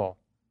helpful,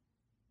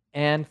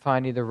 and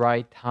finding the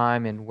right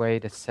time and way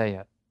to say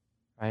it,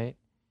 right?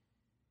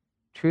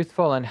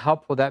 Truthful and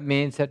helpful, that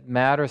means it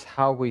matters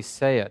how we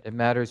say it. It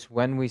matters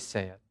when we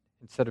say it,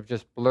 instead of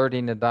just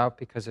blurting it out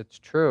because it's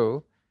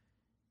true.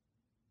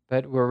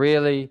 But we're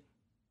really,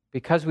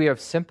 because we have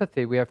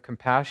sympathy, we have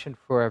compassion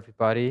for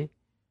everybody,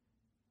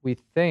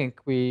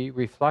 we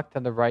reflect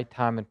on the right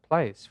time and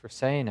place for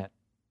saying it.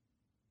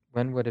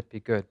 When would it be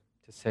good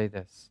to say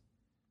this?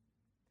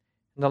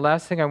 And the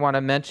last thing I want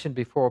to mention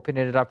before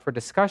opening it up for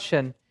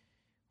discussion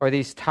are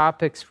these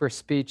topics for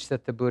speech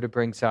that the Buddha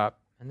brings up.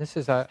 And this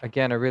is,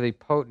 again, a really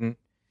potent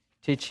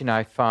teaching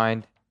I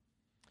find,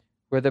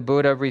 where the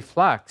Buddha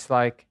reflects,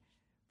 like,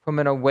 from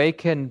an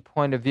awakened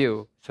point of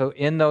view. So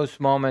in those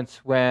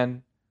moments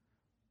when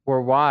we're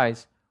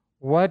wise,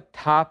 what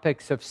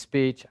topics of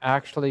speech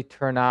actually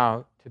turn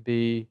out to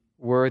be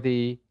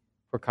worthy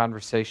for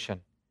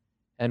conversation?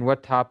 And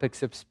what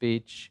topics of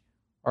speech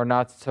are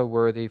not so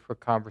worthy for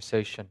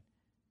conversation?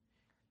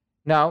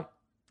 Now,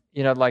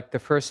 like the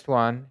first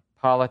one,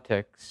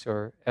 politics,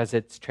 or as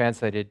it's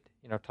translated,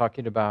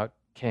 talking about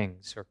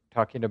kings or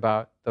talking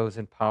about those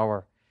in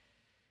power.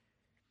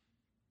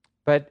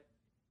 But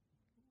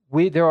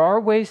there are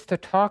ways to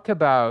talk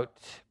about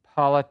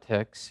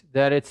politics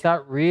that it's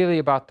not really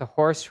about the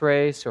horse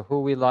race or who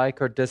we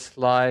like or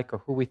dislike or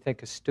who we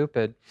think is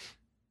stupid,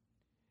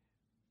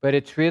 but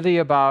it's really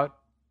about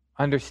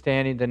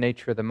understanding the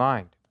nature of the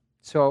mind.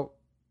 So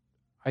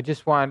I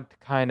just want to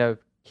kind of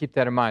keep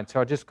that in mind. So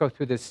I'll just go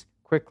through this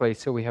quickly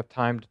so we have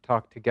time to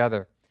talk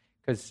together,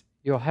 because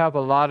you'll have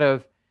a lot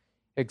of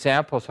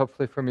examples,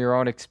 hopefully from your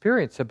own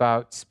experience,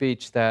 about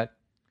speech that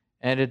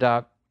ended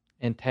up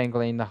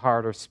entangling the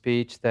heart, or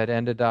speech that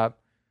ended up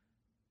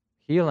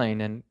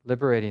healing and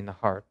liberating the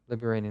heart,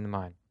 liberating the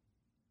mind.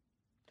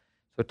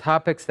 So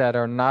topics that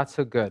are not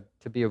so good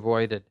to be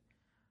avoided.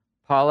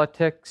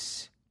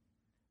 Politics,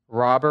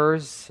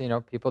 robbers,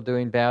 people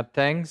doing bad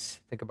things.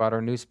 Think about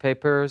our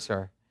newspapers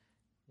or,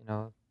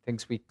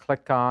 things we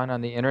click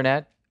on the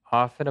internet,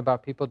 often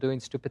about people doing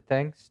stupid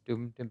things,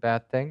 doing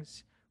bad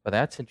things. Well,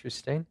 that's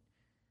interesting.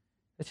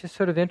 It's just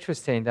sort of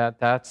interesting that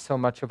that's so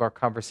much of our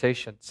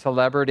conversation.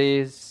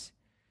 Celebrities,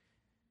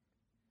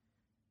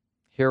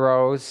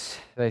 heroes,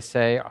 they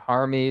say,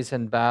 armies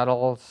and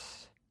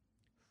battles,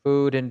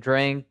 food and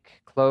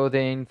drink,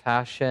 clothing,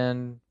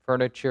 fashion,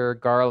 furniture,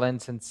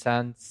 garlands and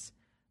scents,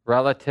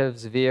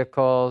 relatives,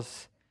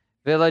 vehicles,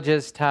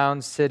 villages,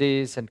 towns,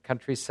 cities, and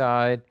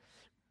countryside,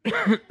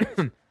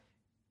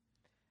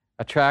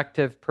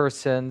 attractive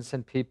persons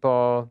and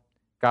people,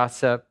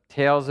 gossip,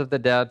 tales of the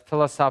dead,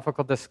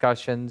 philosophical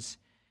discussions,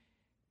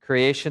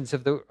 creation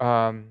of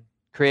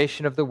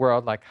the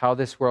world, like how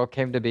this world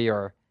came to be,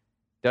 or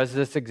does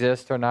this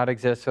exist or not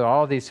exist? So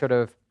all these sort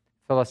of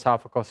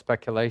philosophical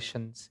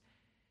speculations.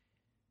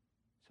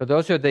 So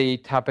those are the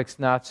topics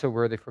not so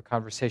worthy for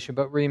conversation.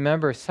 But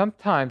remember,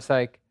 sometimes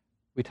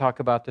we talk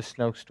about the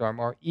snowstorm,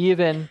 or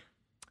even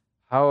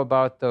how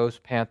about those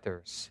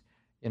panthers,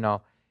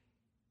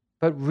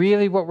 But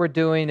really what we're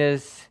doing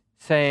is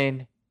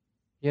saying,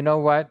 you know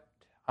what?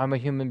 I'm a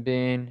human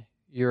being.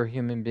 You're a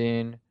human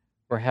being.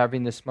 We're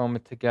having this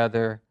moment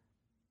together.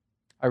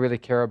 I really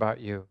care about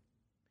you.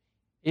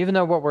 Even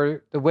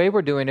though the way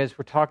we're doing is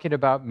we're talking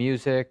about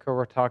music, or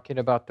we're talking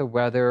about the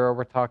weather, or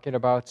we're talking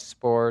about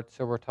sports,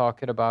 or we're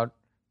talking about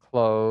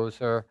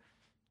clothes, or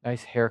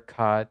nice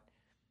haircut.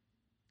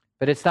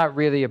 But it's not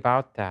really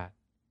about that.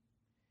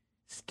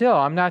 Still,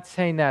 I'm not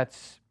saying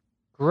that's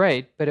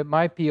great, but it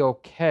might be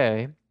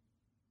okay.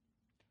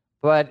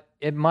 But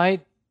it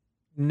might,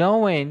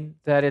 knowing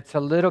that it's a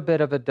little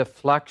bit of a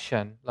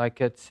deflection,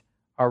 like it's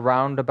a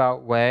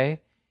roundabout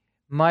way,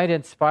 might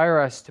inspire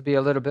us to be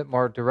a little bit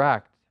more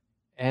direct.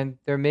 And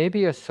there may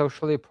be a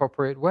socially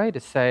appropriate way to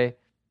say,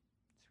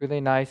 it's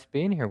really nice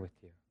being here with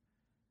you.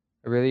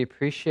 I really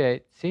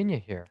appreciate seeing you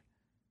here.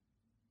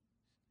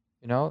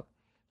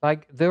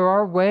 There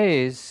are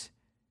ways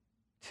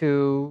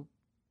to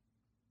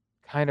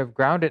kind of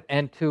ground it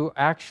and to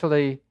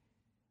actually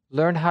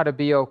learn how to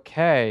be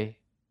okay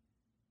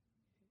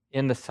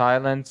in the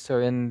silence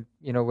or in,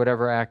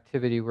 whatever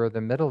activity we're in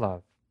the middle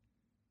of.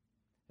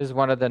 This is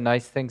one of the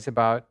nice things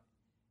about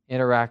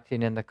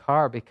interacting in the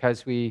car,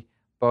 because we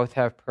both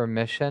have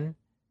permission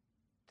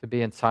to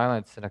be in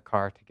silence in a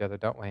car together,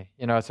 don't we?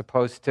 As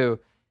opposed to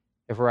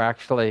if we're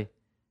actually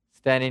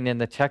standing in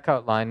the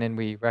checkout line and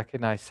we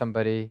recognize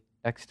somebody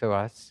next to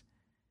us,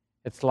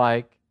 it's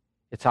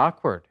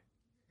awkward.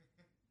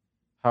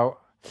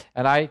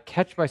 And I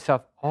catch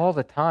myself all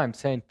the time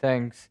saying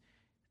things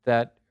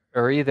that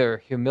are either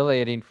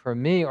humiliating for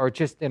me or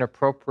just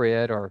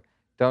inappropriate or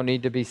don't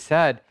need to be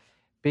said,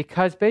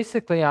 because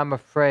basically I'm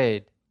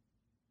afraid,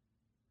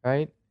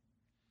 right?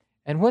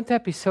 And wouldn't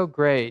that be so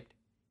great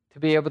to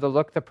be able to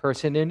look the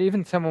person, and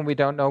even someone we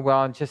don't know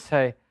well, and just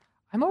say,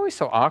 I'm always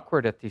so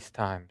awkward at these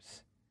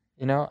times.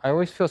 I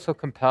always feel so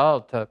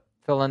compelled to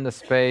fill in the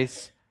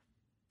space,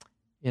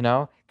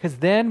 because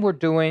then we're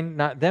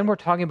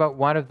talking about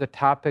one of the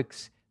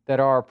topics that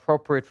are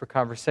appropriate for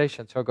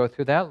conversation. So I'll go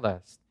through that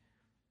list.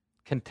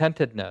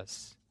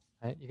 Contentedness.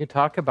 Right? You can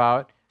talk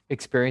about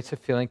experience of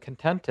feeling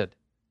contented.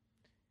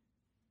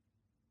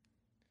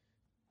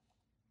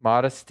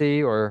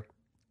 Modesty or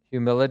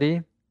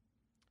humility.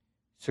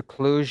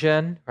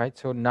 Seclusion, right?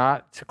 So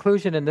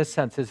seclusion in this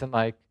sense isn't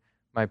like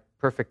my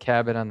perfect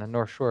cabin on the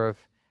North Shore of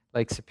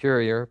Lake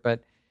Superior, but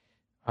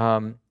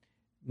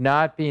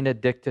not being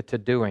addicted to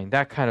doing,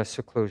 that kind of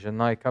seclusion,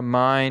 like a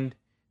mind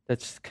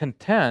that's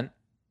content,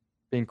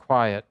 being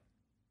quiet,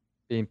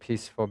 being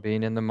peaceful,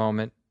 being in the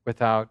moment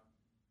without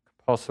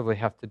compulsively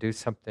have to do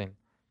something.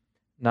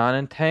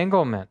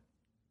 Non-entanglement.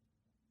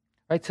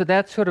 Right? So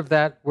that's sort of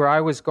where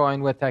I was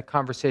going with that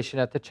conversation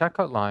at the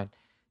checkout line.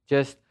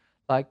 Just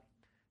like,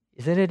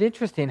 isn't it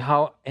interesting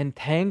how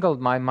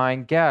entangled my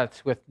mind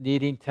gets with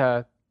needing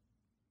to,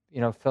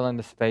 fill in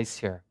the space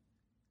here?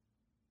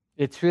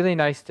 It's really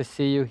nice to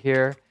see you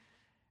here.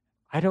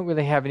 I don't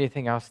really have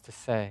anything else to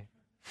say.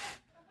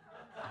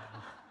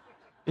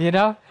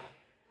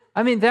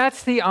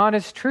 That's the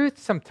honest truth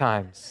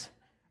sometimes.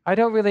 I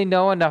don't really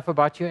know enough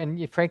about you,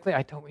 and frankly,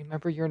 I don't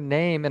remember your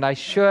name, and I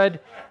should,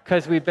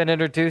 because we've been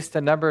introduced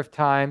a number of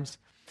times,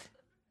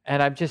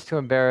 and I'm just too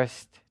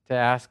embarrassed to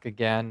ask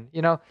again.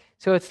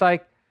 So it's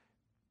like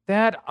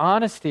that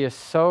honesty is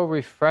so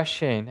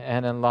refreshing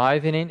and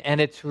enlivening, and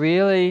it's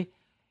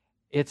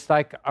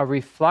like a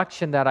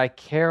reflection that I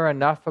care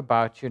enough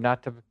about you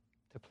not to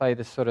play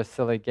this sort of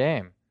silly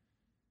game,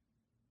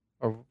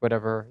 or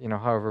whatever,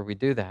 however we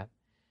do that.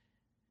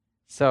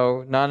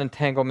 So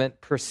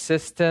non-entanglement,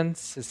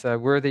 persistence is a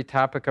worthy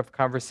topic of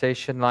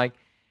conversation, like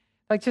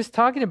just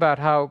talking about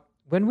how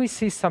when we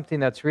see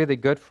something that's really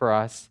good for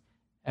us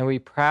and we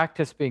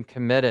practice being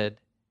committed,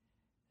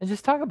 and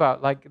just talk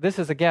about, this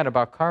is again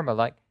about karma,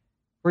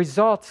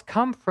 results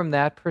come from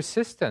that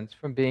persistence,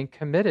 from being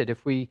committed.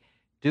 If we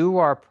do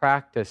our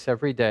practice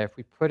every day, if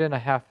we put in a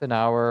half an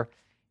hour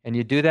and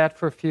you do that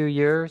for a few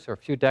years or a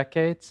few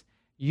decades,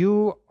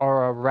 you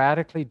are a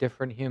radically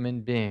different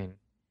human being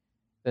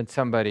than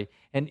somebody.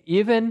 And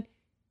even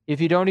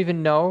if you don't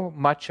even know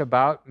much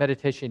about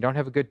meditation, you don't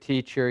have a good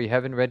teacher, you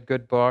haven't read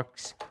good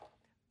books,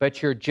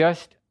 but you're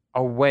just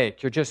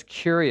awake, you're just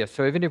curious.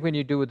 So even if when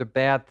you do the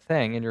bad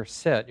thing in your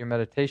sit, your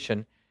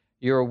meditation,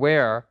 you're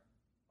aware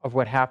of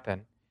what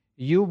happened,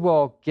 you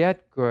will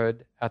get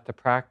good at the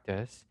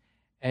practice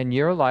and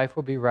your life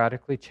will be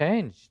radically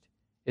changed.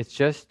 It's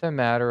just a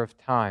matter of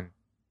time.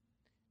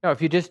 Now,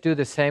 if you just do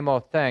the same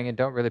old thing and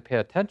don't really pay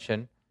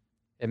attention,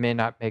 it may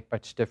not make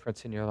much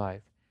difference in your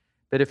life.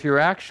 But if you're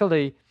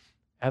actually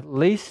at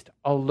least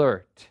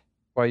alert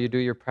while you do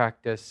your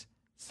practice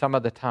some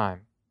of the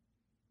time,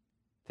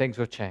 things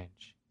will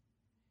change,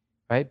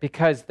 right?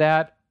 Because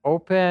that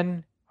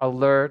open,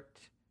 alert,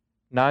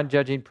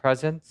 non-judging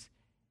presence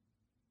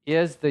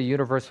is the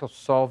universal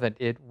solvent.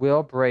 It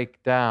will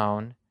break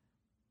down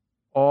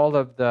all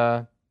of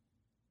the,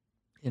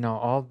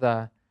 all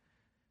the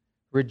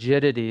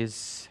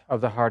rigidities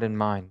of the heart and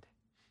mind.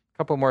 A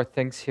couple more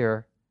things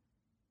here.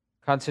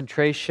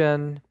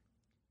 Concentration,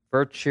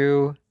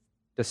 virtue,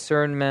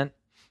 discernment,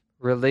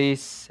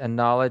 release, and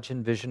knowledge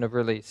and vision of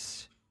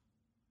release.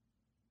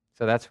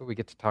 So that's what we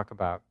get to talk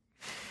about.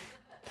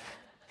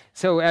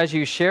 So as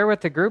you share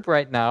with the group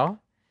right now,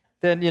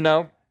 then,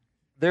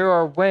 there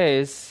are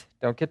ways,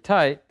 don't get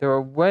tight, there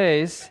are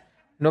ways,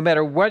 no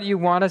matter what you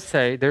want to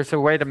say, there's a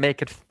way to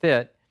make it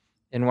fit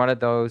in one of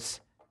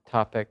those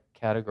topic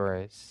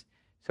categories.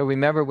 So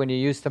remember when you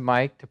use the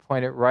mic to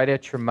point it right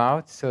at your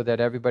mouth so that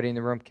everybody in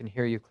the room can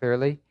hear you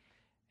clearly.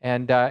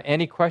 And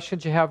any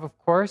questions you have, of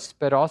course,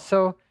 but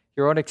also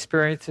your own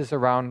experiences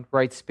around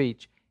right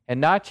speech. And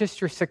not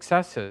just your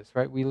successes,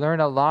 right? We learn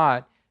a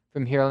lot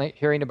from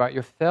hearing about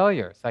your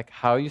failures, like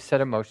how you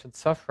set emotion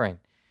suffering.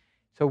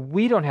 So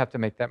we don't have to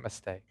make that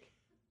mistake.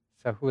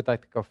 So who would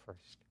like to go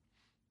first?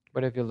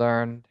 What have you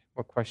learned?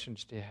 What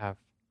questions do you have?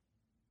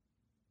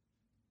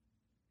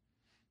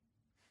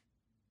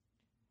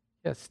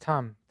 Yes,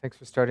 Tom, thanks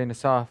for starting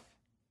us off.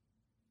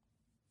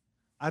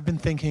 I've been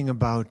thinking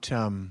about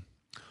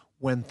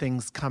when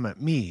things come at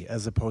me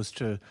as opposed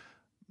to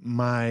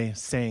my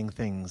saying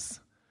things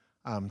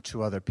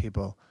to other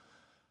people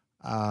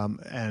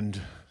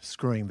and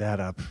screwing that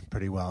up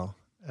pretty well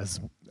as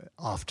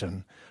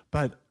often.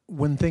 But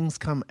when things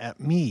come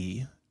at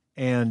me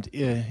and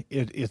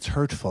it's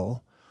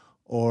hurtful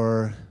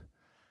or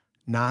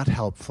not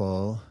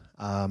helpful,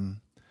 I'm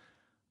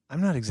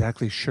not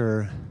exactly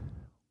sure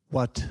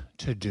what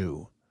to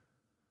do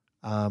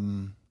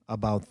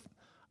about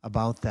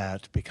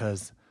that,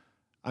 because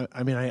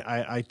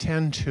I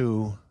tend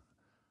to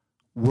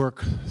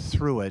work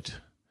through it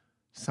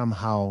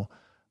somehow,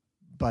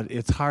 but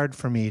it's hard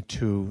for me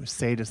to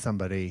say to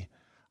somebody,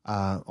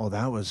 oh,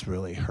 that was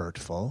really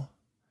hurtful,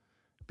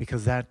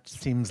 because that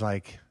seems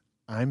like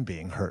I'm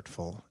being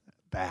hurtful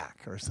back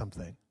or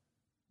something.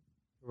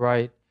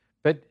 Right.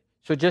 But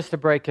so just to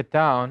break it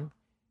down,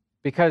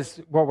 because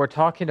what we're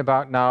talking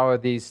about now are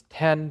these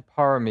 10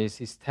 paramis,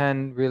 these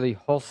 10 really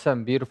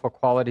wholesome, beautiful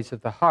qualities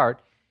of the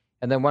heart.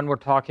 And then one we're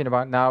talking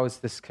about now is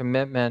this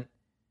commitment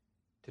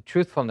to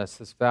truthfulness,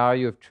 this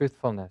value of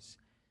truthfulness.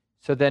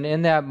 So then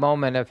in that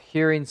moment of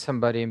hearing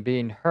somebody and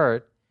being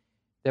hurt,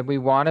 then we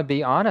want to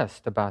be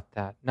honest about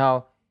that.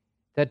 Now,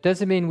 that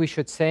doesn't mean we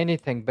should say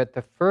anything, but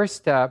the first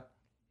step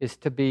is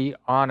to be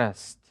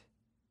honest.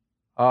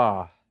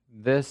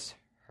 This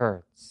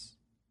hurts,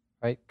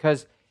 right?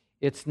 Because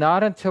it's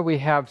not until we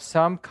have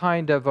some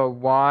kind of a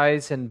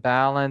wise and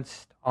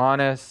balanced,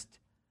 honest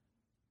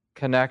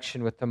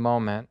connection with the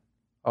moment,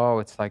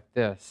 it's like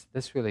this.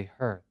 This really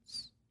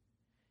hurts.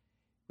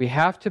 We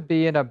have to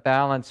be in a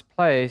balanced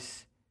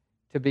place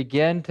to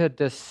begin to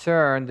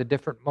discern the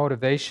different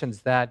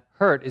motivations that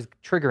hurt is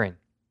triggering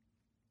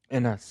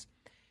in us.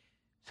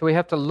 So we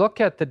have to look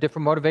at the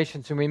different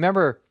motivations. And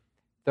remember,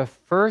 the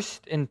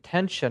first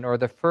intention or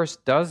the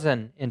first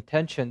dozen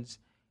intentions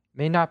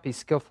may not be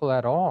skillful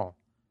at all.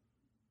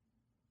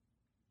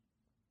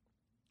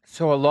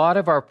 So a lot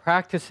of our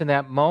practice in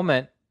that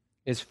moment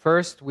is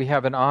first we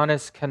have an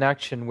honest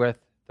connection with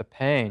the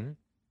pain.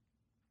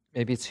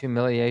 Maybe it's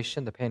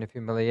humiliation, the pain of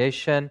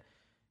humiliation,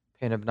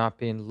 pain of not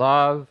being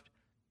loved,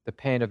 the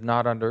pain of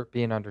not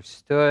being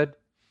understood,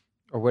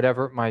 or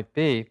whatever it might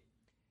be.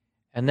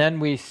 And then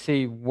we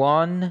see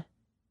one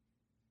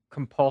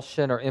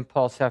compulsion or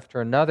impulse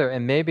after another,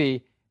 and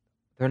maybe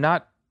they're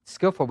not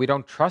skillful. We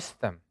don't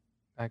trust them.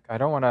 Like, I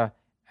don't want to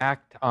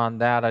act on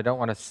that. I don't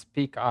want to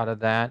speak out of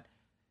that.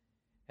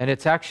 And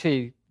it's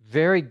actually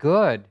very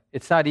good.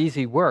 It's not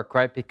easy work,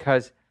 right?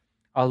 Because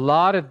a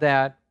lot of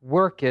that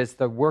work is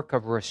the work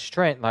of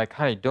restraint, like,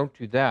 honey, don't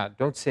do that,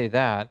 don't say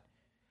that.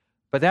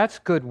 But that's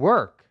good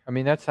work. I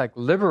mean, that's like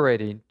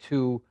liberating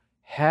to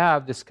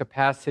have this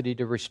capacity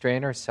to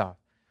restrain ourselves.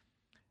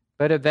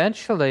 But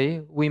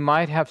eventually, we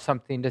might have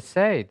something to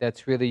say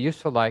that's really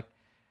useful, like,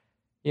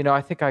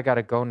 I think I got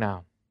to go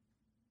now.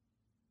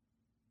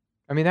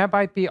 I mean, that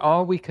might be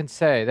all we can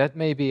say. That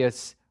may be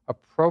as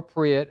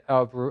appropriate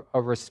of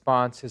a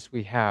response as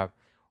we have.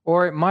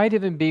 Or it might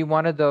even be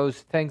one of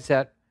those things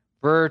that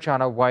verge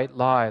on a white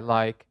lie,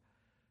 like,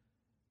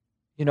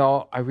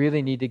 I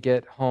really need to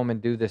get home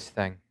and do this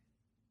thing.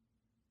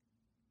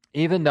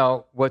 Even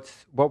though what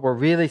we're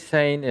really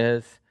saying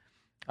is,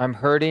 I'm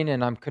hurting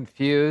and I'm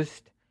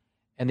confused,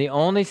 and the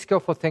only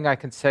skillful thing I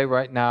can say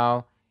right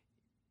now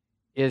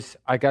is,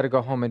 I got to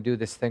go home and do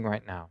this thing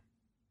right now.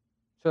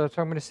 So that's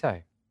what I'm going to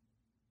say.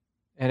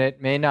 And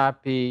it may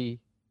not be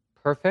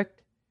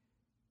perfect,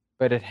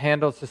 but it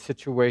handles the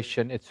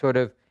situation. It's sort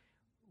of,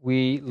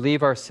 we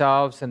leave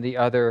ourselves and the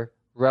other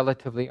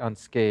relatively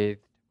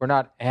unscathed. We're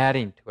not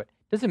adding to it.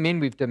 Doesn't mean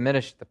we've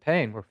diminished the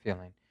pain we're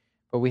feeling,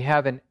 but we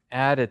haven't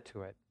added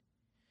to it.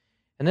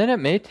 And then it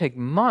may take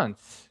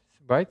months,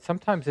 right?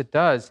 Sometimes it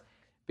does,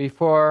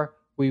 before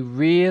we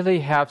really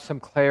have some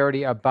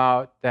clarity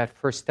about that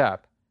first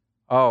step.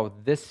 Oh,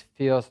 this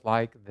feels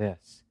like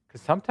this.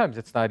 Because sometimes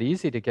it's not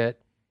easy to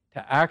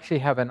actually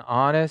have an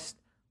honest,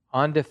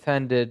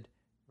 undefended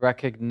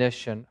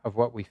recognition of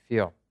what we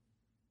feel.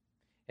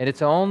 And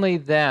it's only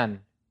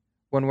then,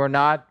 when we're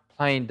not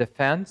playing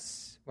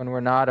defense, when we're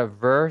not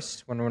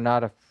averse, when we're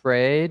not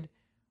afraid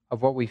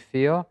of what we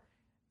feel,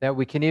 that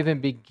we can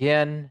even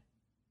begin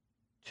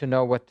to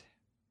know what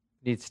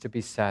needs to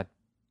be said.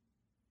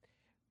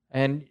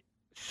 And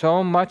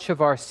so much of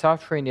our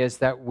suffering is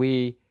that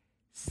we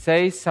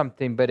say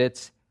something, but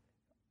it's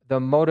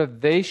the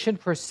motivation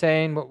for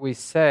saying what we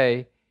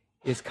say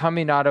is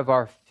coming out of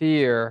our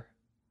fear,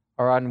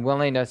 our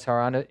unwillingness,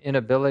 our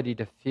inability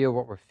to feel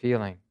what we're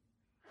feeling.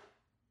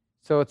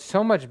 So it's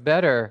so much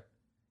better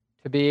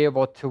to be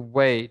able to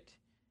wait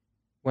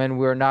when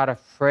we're not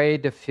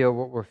afraid to feel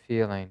what we're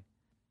feeling.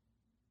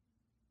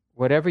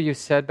 Whatever you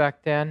said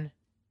back then,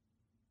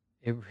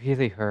 it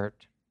really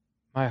hurt.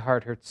 My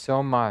heart hurt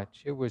so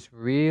much. It was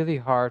really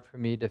hard for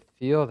me to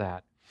feel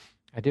that.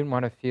 I didn't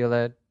want to feel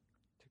it.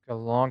 It took a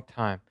long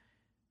time.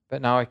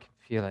 But now I can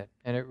feel it,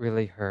 and it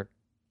really hurt.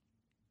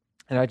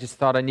 And I just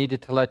thought I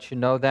needed to let you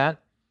know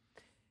that.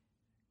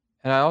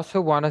 And I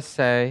also want to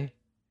say,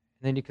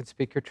 and then you can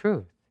speak your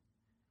truth.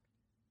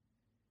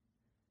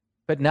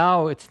 But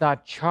now it's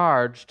not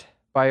charged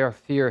by our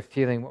fear of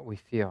feeling what we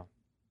feel.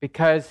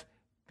 Because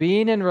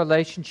being in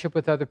relationship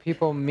with other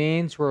people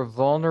means we're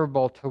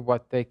vulnerable to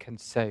what they can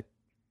say.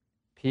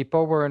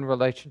 People we're in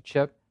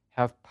relationship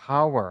have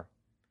power.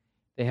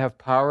 They have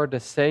power to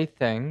say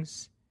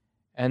things,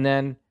 and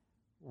then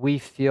we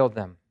feel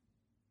them,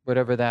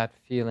 whatever that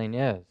feeling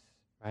is,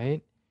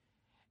 right?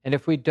 And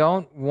if we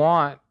don't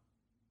want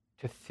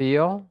to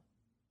feel,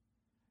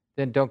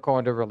 then don't go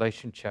into a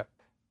relationship.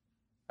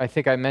 I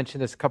think I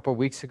mentioned this a couple of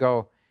weeks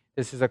ago.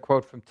 This is a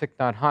quote from Thich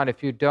Nhat Hanh.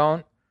 If you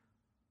don't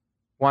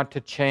want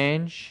to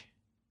change,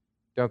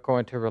 don't go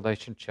into a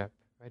relationship,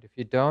 right? If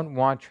you don't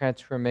want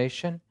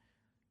transformation,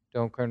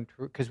 don't go into,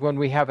 because when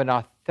we have an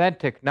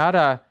authentic, not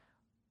a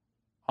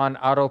on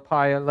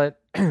autopilot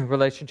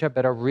relationship,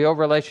 but a real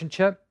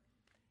relationship,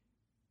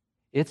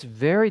 it's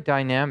very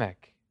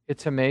dynamic.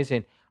 It's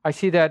amazing. I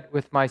see that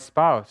with my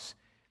spouse.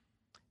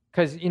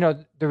 Because,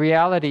 the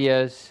reality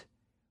is,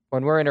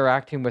 when we're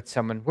interacting with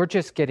someone, we're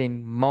just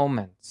getting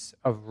moments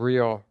of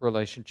real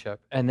relationship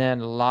and then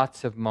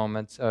lots of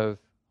moments of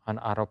on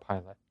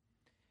autopilot.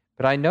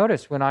 But I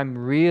notice when I'm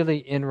really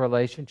in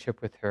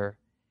relationship with her,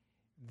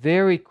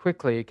 very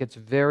quickly it gets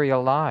very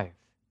alive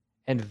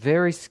and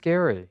very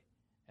scary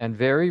and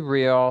very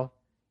real,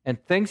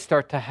 and things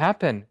start to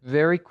happen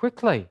very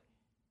quickly.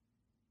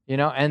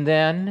 And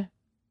then,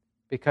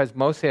 because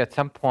mostly at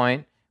some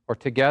point or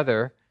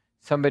together,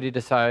 somebody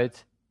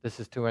decides this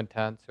is too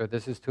intense or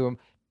this is too,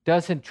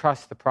 doesn't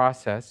trust the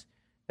process,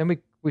 then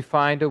we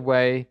find a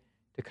way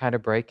to kind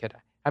of break it.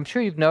 I'm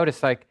sure you've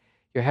noticed, like,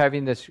 you're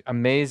having this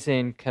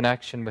amazing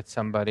connection with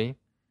somebody,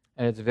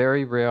 and it's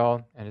very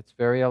real, and it's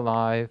very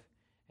alive,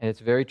 and it's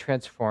very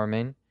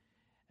transforming.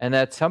 And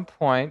at some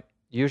point,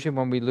 usually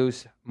when we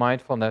lose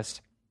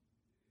mindfulness,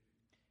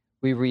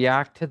 we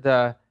react to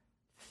the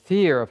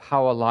fear of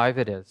how alive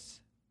it is,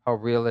 how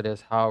real it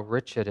is, how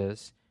rich it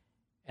is,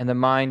 and the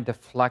mind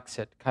deflects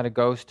it, kind of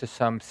goes to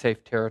some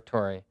safe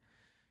territory.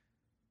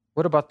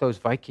 What about those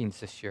Vikings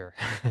this year?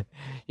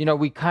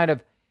 We kind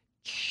of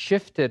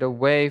shifted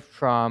away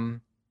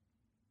from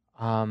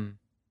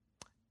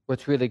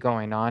what's really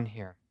going on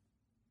here.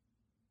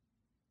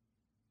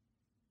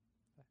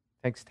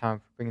 Thanks, Tom,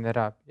 for bringing that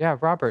up. Yeah,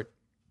 Robert.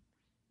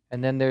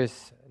 And then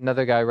there's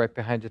another guy right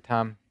behind you,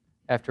 Tom,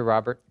 after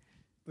Robert.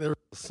 There's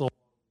a song,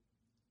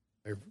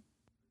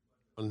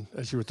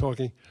 as you were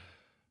talking,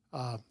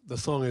 the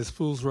song is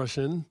Fools Rush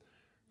In,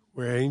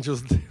 where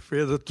angels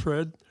fear the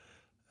tread,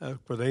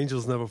 but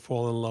angels never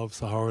fall in love,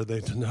 so how are they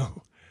to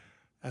know?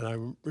 And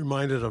I'm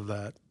reminded of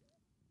that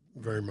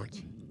very much.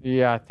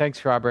 Yeah,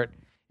 thanks, Robert.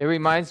 It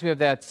reminds me of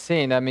that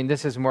scene. I mean,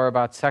 this is more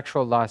about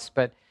sexual lust,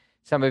 but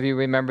some of you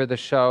remember the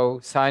show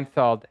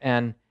Seinfeld,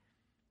 and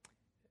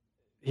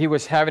he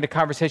was having a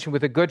conversation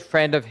with a good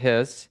friend of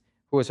his,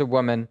 who was a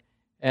woman,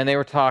 and they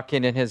were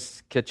talking in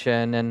his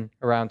kitchen and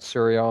around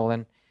cereal,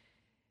 and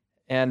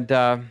And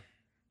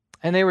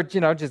they were,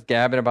 just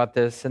gabbing about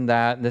this and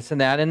that and this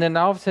and that. And then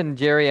all of a sudden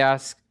Jerry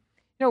asked,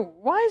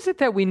 why is it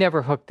that we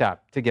never hooked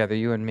up together,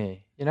 you and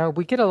me?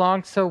 We get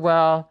along so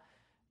well.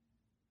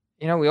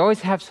 We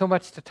always have so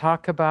much to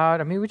talk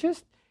about. I mean,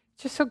 it's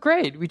just so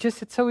great.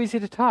 It's so easy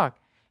to talk.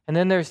 And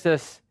then there's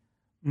this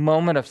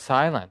moment of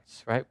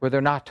silence, right, where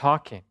they're not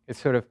talking. It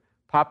sort of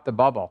popped the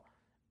bubble.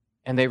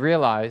 And they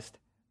realized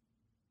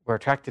we're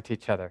attracted to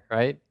each other,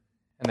 right?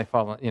 And they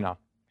fall,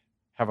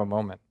 have a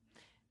moment.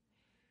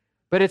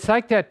 But it's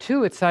like that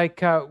too. It's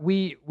like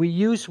we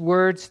use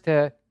words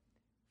to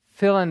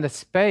fill in the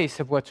space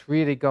of what's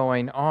really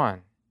going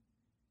on.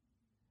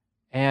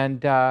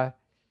 And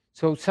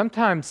so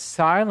sometimes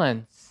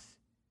silence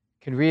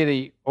can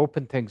really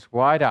open things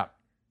wide up,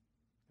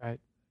 right?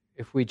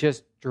 If we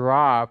just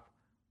drop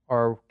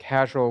our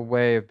casual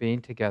way of being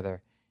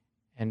together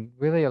and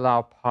really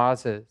allow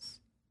pauses.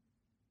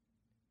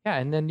 Yeah,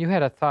 and then you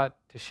had a thought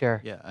to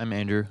share. Yeah, I'm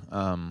Andrew.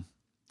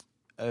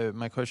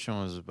 My question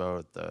was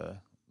about the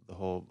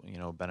whole,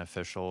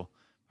 beneficial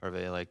part of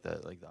it, like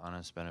the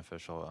honest,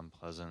 beneficial,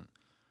 unpleasant.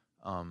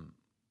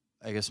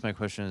 I guess my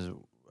question is,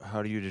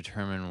 how do you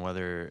determine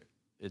whether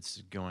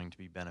it's going to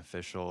be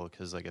beneficial?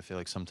 Because I feel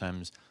like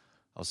sometimes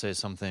I'll say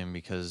something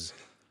because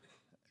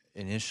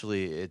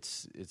initially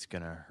it's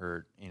gonna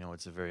hurt.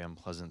 It's a very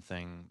unpleasant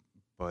thing,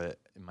 but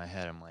in my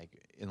head I'm like,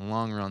 in the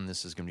long run,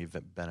 this is gonna be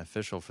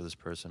beneficial for this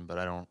person, but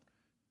I don't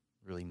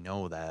really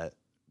know that.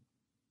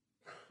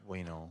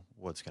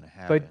 What's going to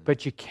happen.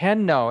 But you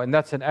can know, and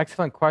that's an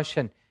excellent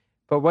question.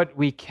 But what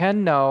we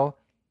can know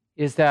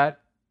is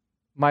that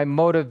my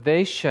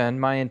motivation,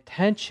 my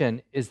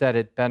intention is that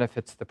it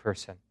benefits the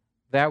person.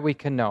 That we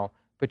can know.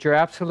 But you're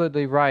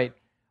absolutely right.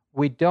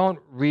 We don't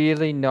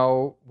really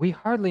know, we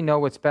hardly know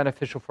what's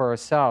beneficial for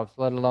ourselves,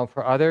 let alone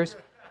for others.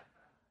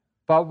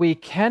 But we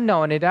can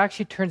know, and it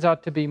actually turns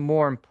out to be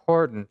more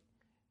important.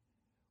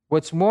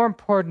 What's more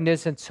important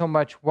isn't so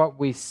much what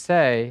we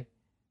say,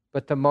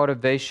 but the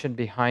motivation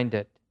behind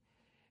it.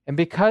 And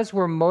because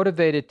we're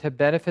motivated to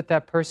benefit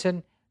that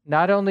person,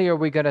 not only are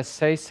we going to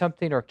say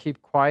something or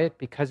keep quiet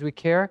because we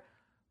care,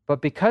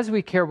 but because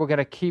we care, we're going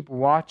to keep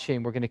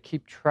watching, we're going to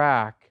keep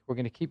track, we're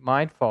going to keep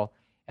mindful,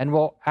 and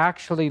we'll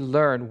actually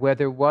learn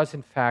whether it was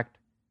in fact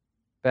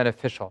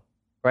beneficial,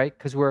 right?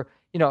 Because we're,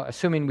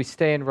 assuming we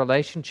stay in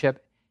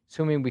relationship,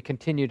 assuming we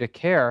continue to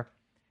care.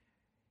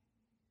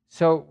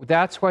 So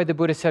that's why the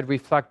Buddha said,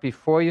 reflect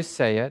before you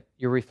say it.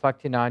 You're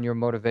reflecting on your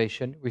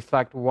motivation.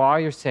 Reflect while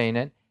you're saying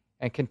it,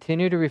 and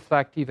continue to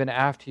reflect even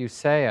after you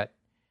say it.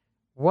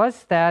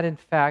 Was that, in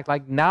fact,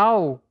 like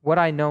now, what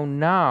I know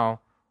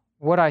now,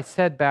 what I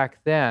said back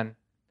then,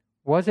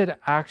 was it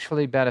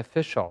actually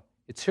beneficial?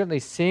 It certainly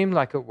seemed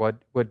like it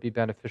would be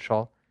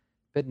beneficial,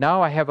 but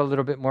now I have a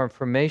little bit more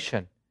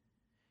information.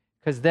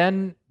 Because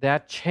then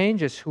that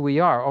changes who we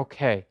are.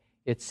 Okay,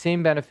 it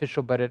seemed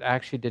beneficial, but it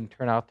actually didn't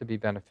turn out to be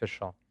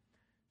beneficial.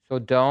 So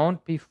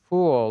don't be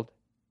fooled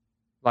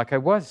like I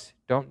was.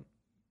 Don't,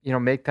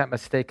 make that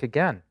mistake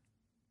again.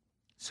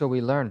 So we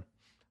learn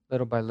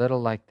little by little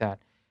like that.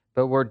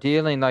 But we're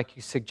dealing, like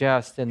you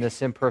suggest, in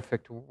this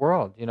imperfect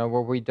world,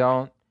 where we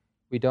don't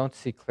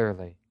see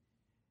clearly.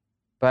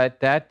 But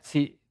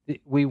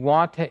we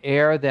want to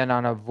err then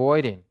on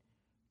avoiding.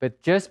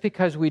 But just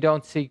because we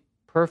don't see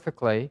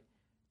perfectly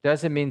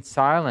doesn't mean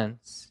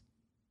silence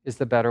is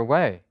the better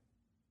way.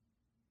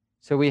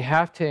 So we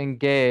have to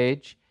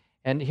engage.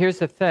 And here's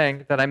the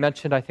thing that I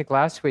mentioned, I think,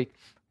 last week.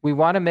 We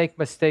want to make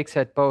mistakes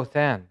at both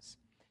ends.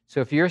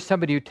 So if you're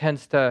somebody who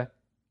tends to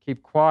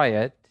keep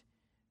quiet,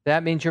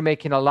 that means you're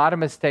making a lot of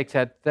mistakes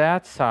at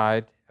that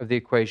side of the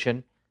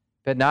equation,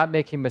 but not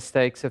making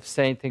mistakes of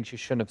saying things you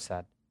shouldn't have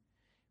said.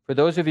 For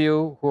those of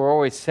you who are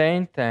always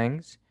saying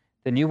things,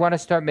 then you want to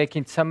start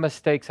making some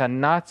mistakes on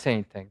not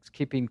saying things,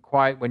 keeping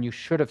quiet when you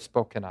should have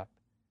spoken up,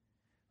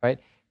 right?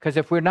 Because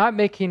if we're not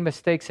making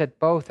mistakes at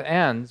both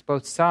ends,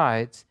 both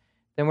sides,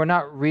 then we're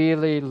not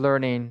really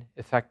learning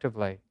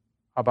effectively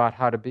about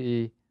how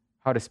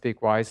to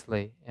speak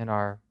wisely in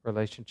our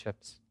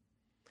relationships.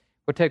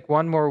 We'll take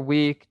one more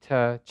week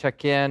to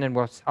check in, and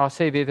I'll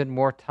save even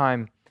more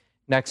time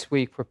next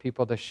week for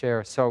people to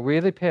share. So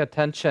really pay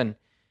attention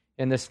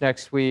in this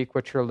next week,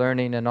 what you're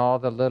learning and all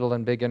the little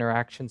and big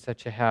interactions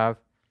that you have.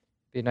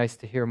 It'd be nice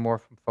to hear more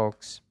from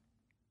folks.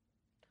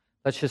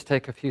 Let's just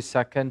take a few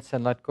seconds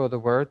and let go of the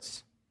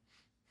words.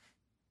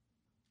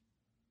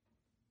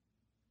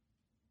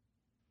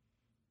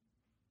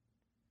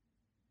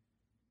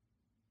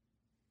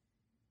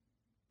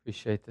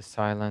 Appreciate the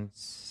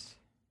silence.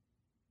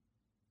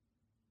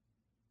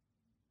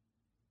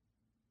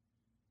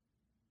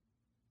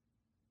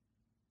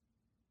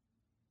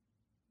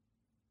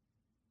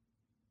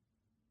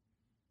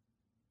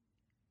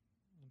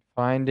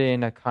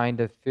 Finding a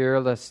kind of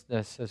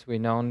fearlessness, as we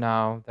know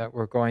now, that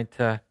we're going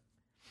to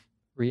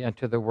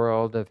re-enter the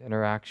world of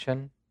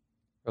interaction,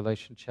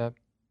 relationship.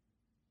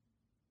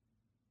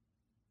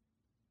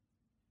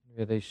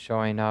 Really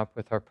showing up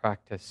with our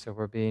practice. So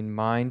we're being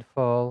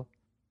mindful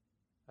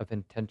of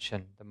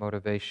intention, the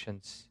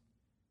motivations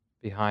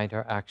behind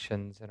our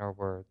actions and our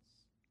words.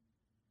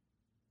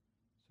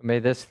 So may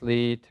this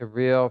lead to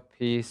real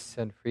peace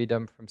and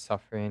freedom from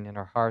suffering in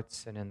our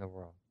hearts and in the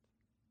world.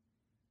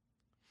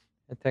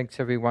 And thanks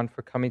everyone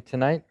for coming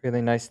tonight.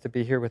 Really nice to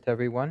be here with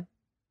everyone.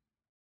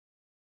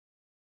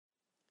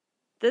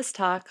 This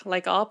talk,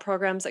 like all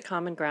programs at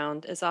Common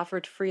Ground, is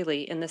offered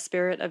freely in the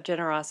spirit of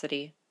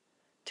generosity.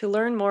 To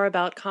learn more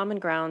about Common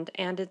Ground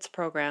and its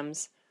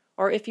programs,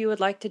 or if you would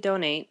like to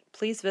donate,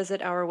 please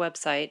visit our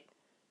website,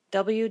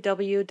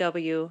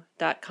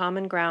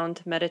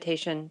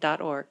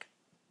 www.commongroundmeditation.org.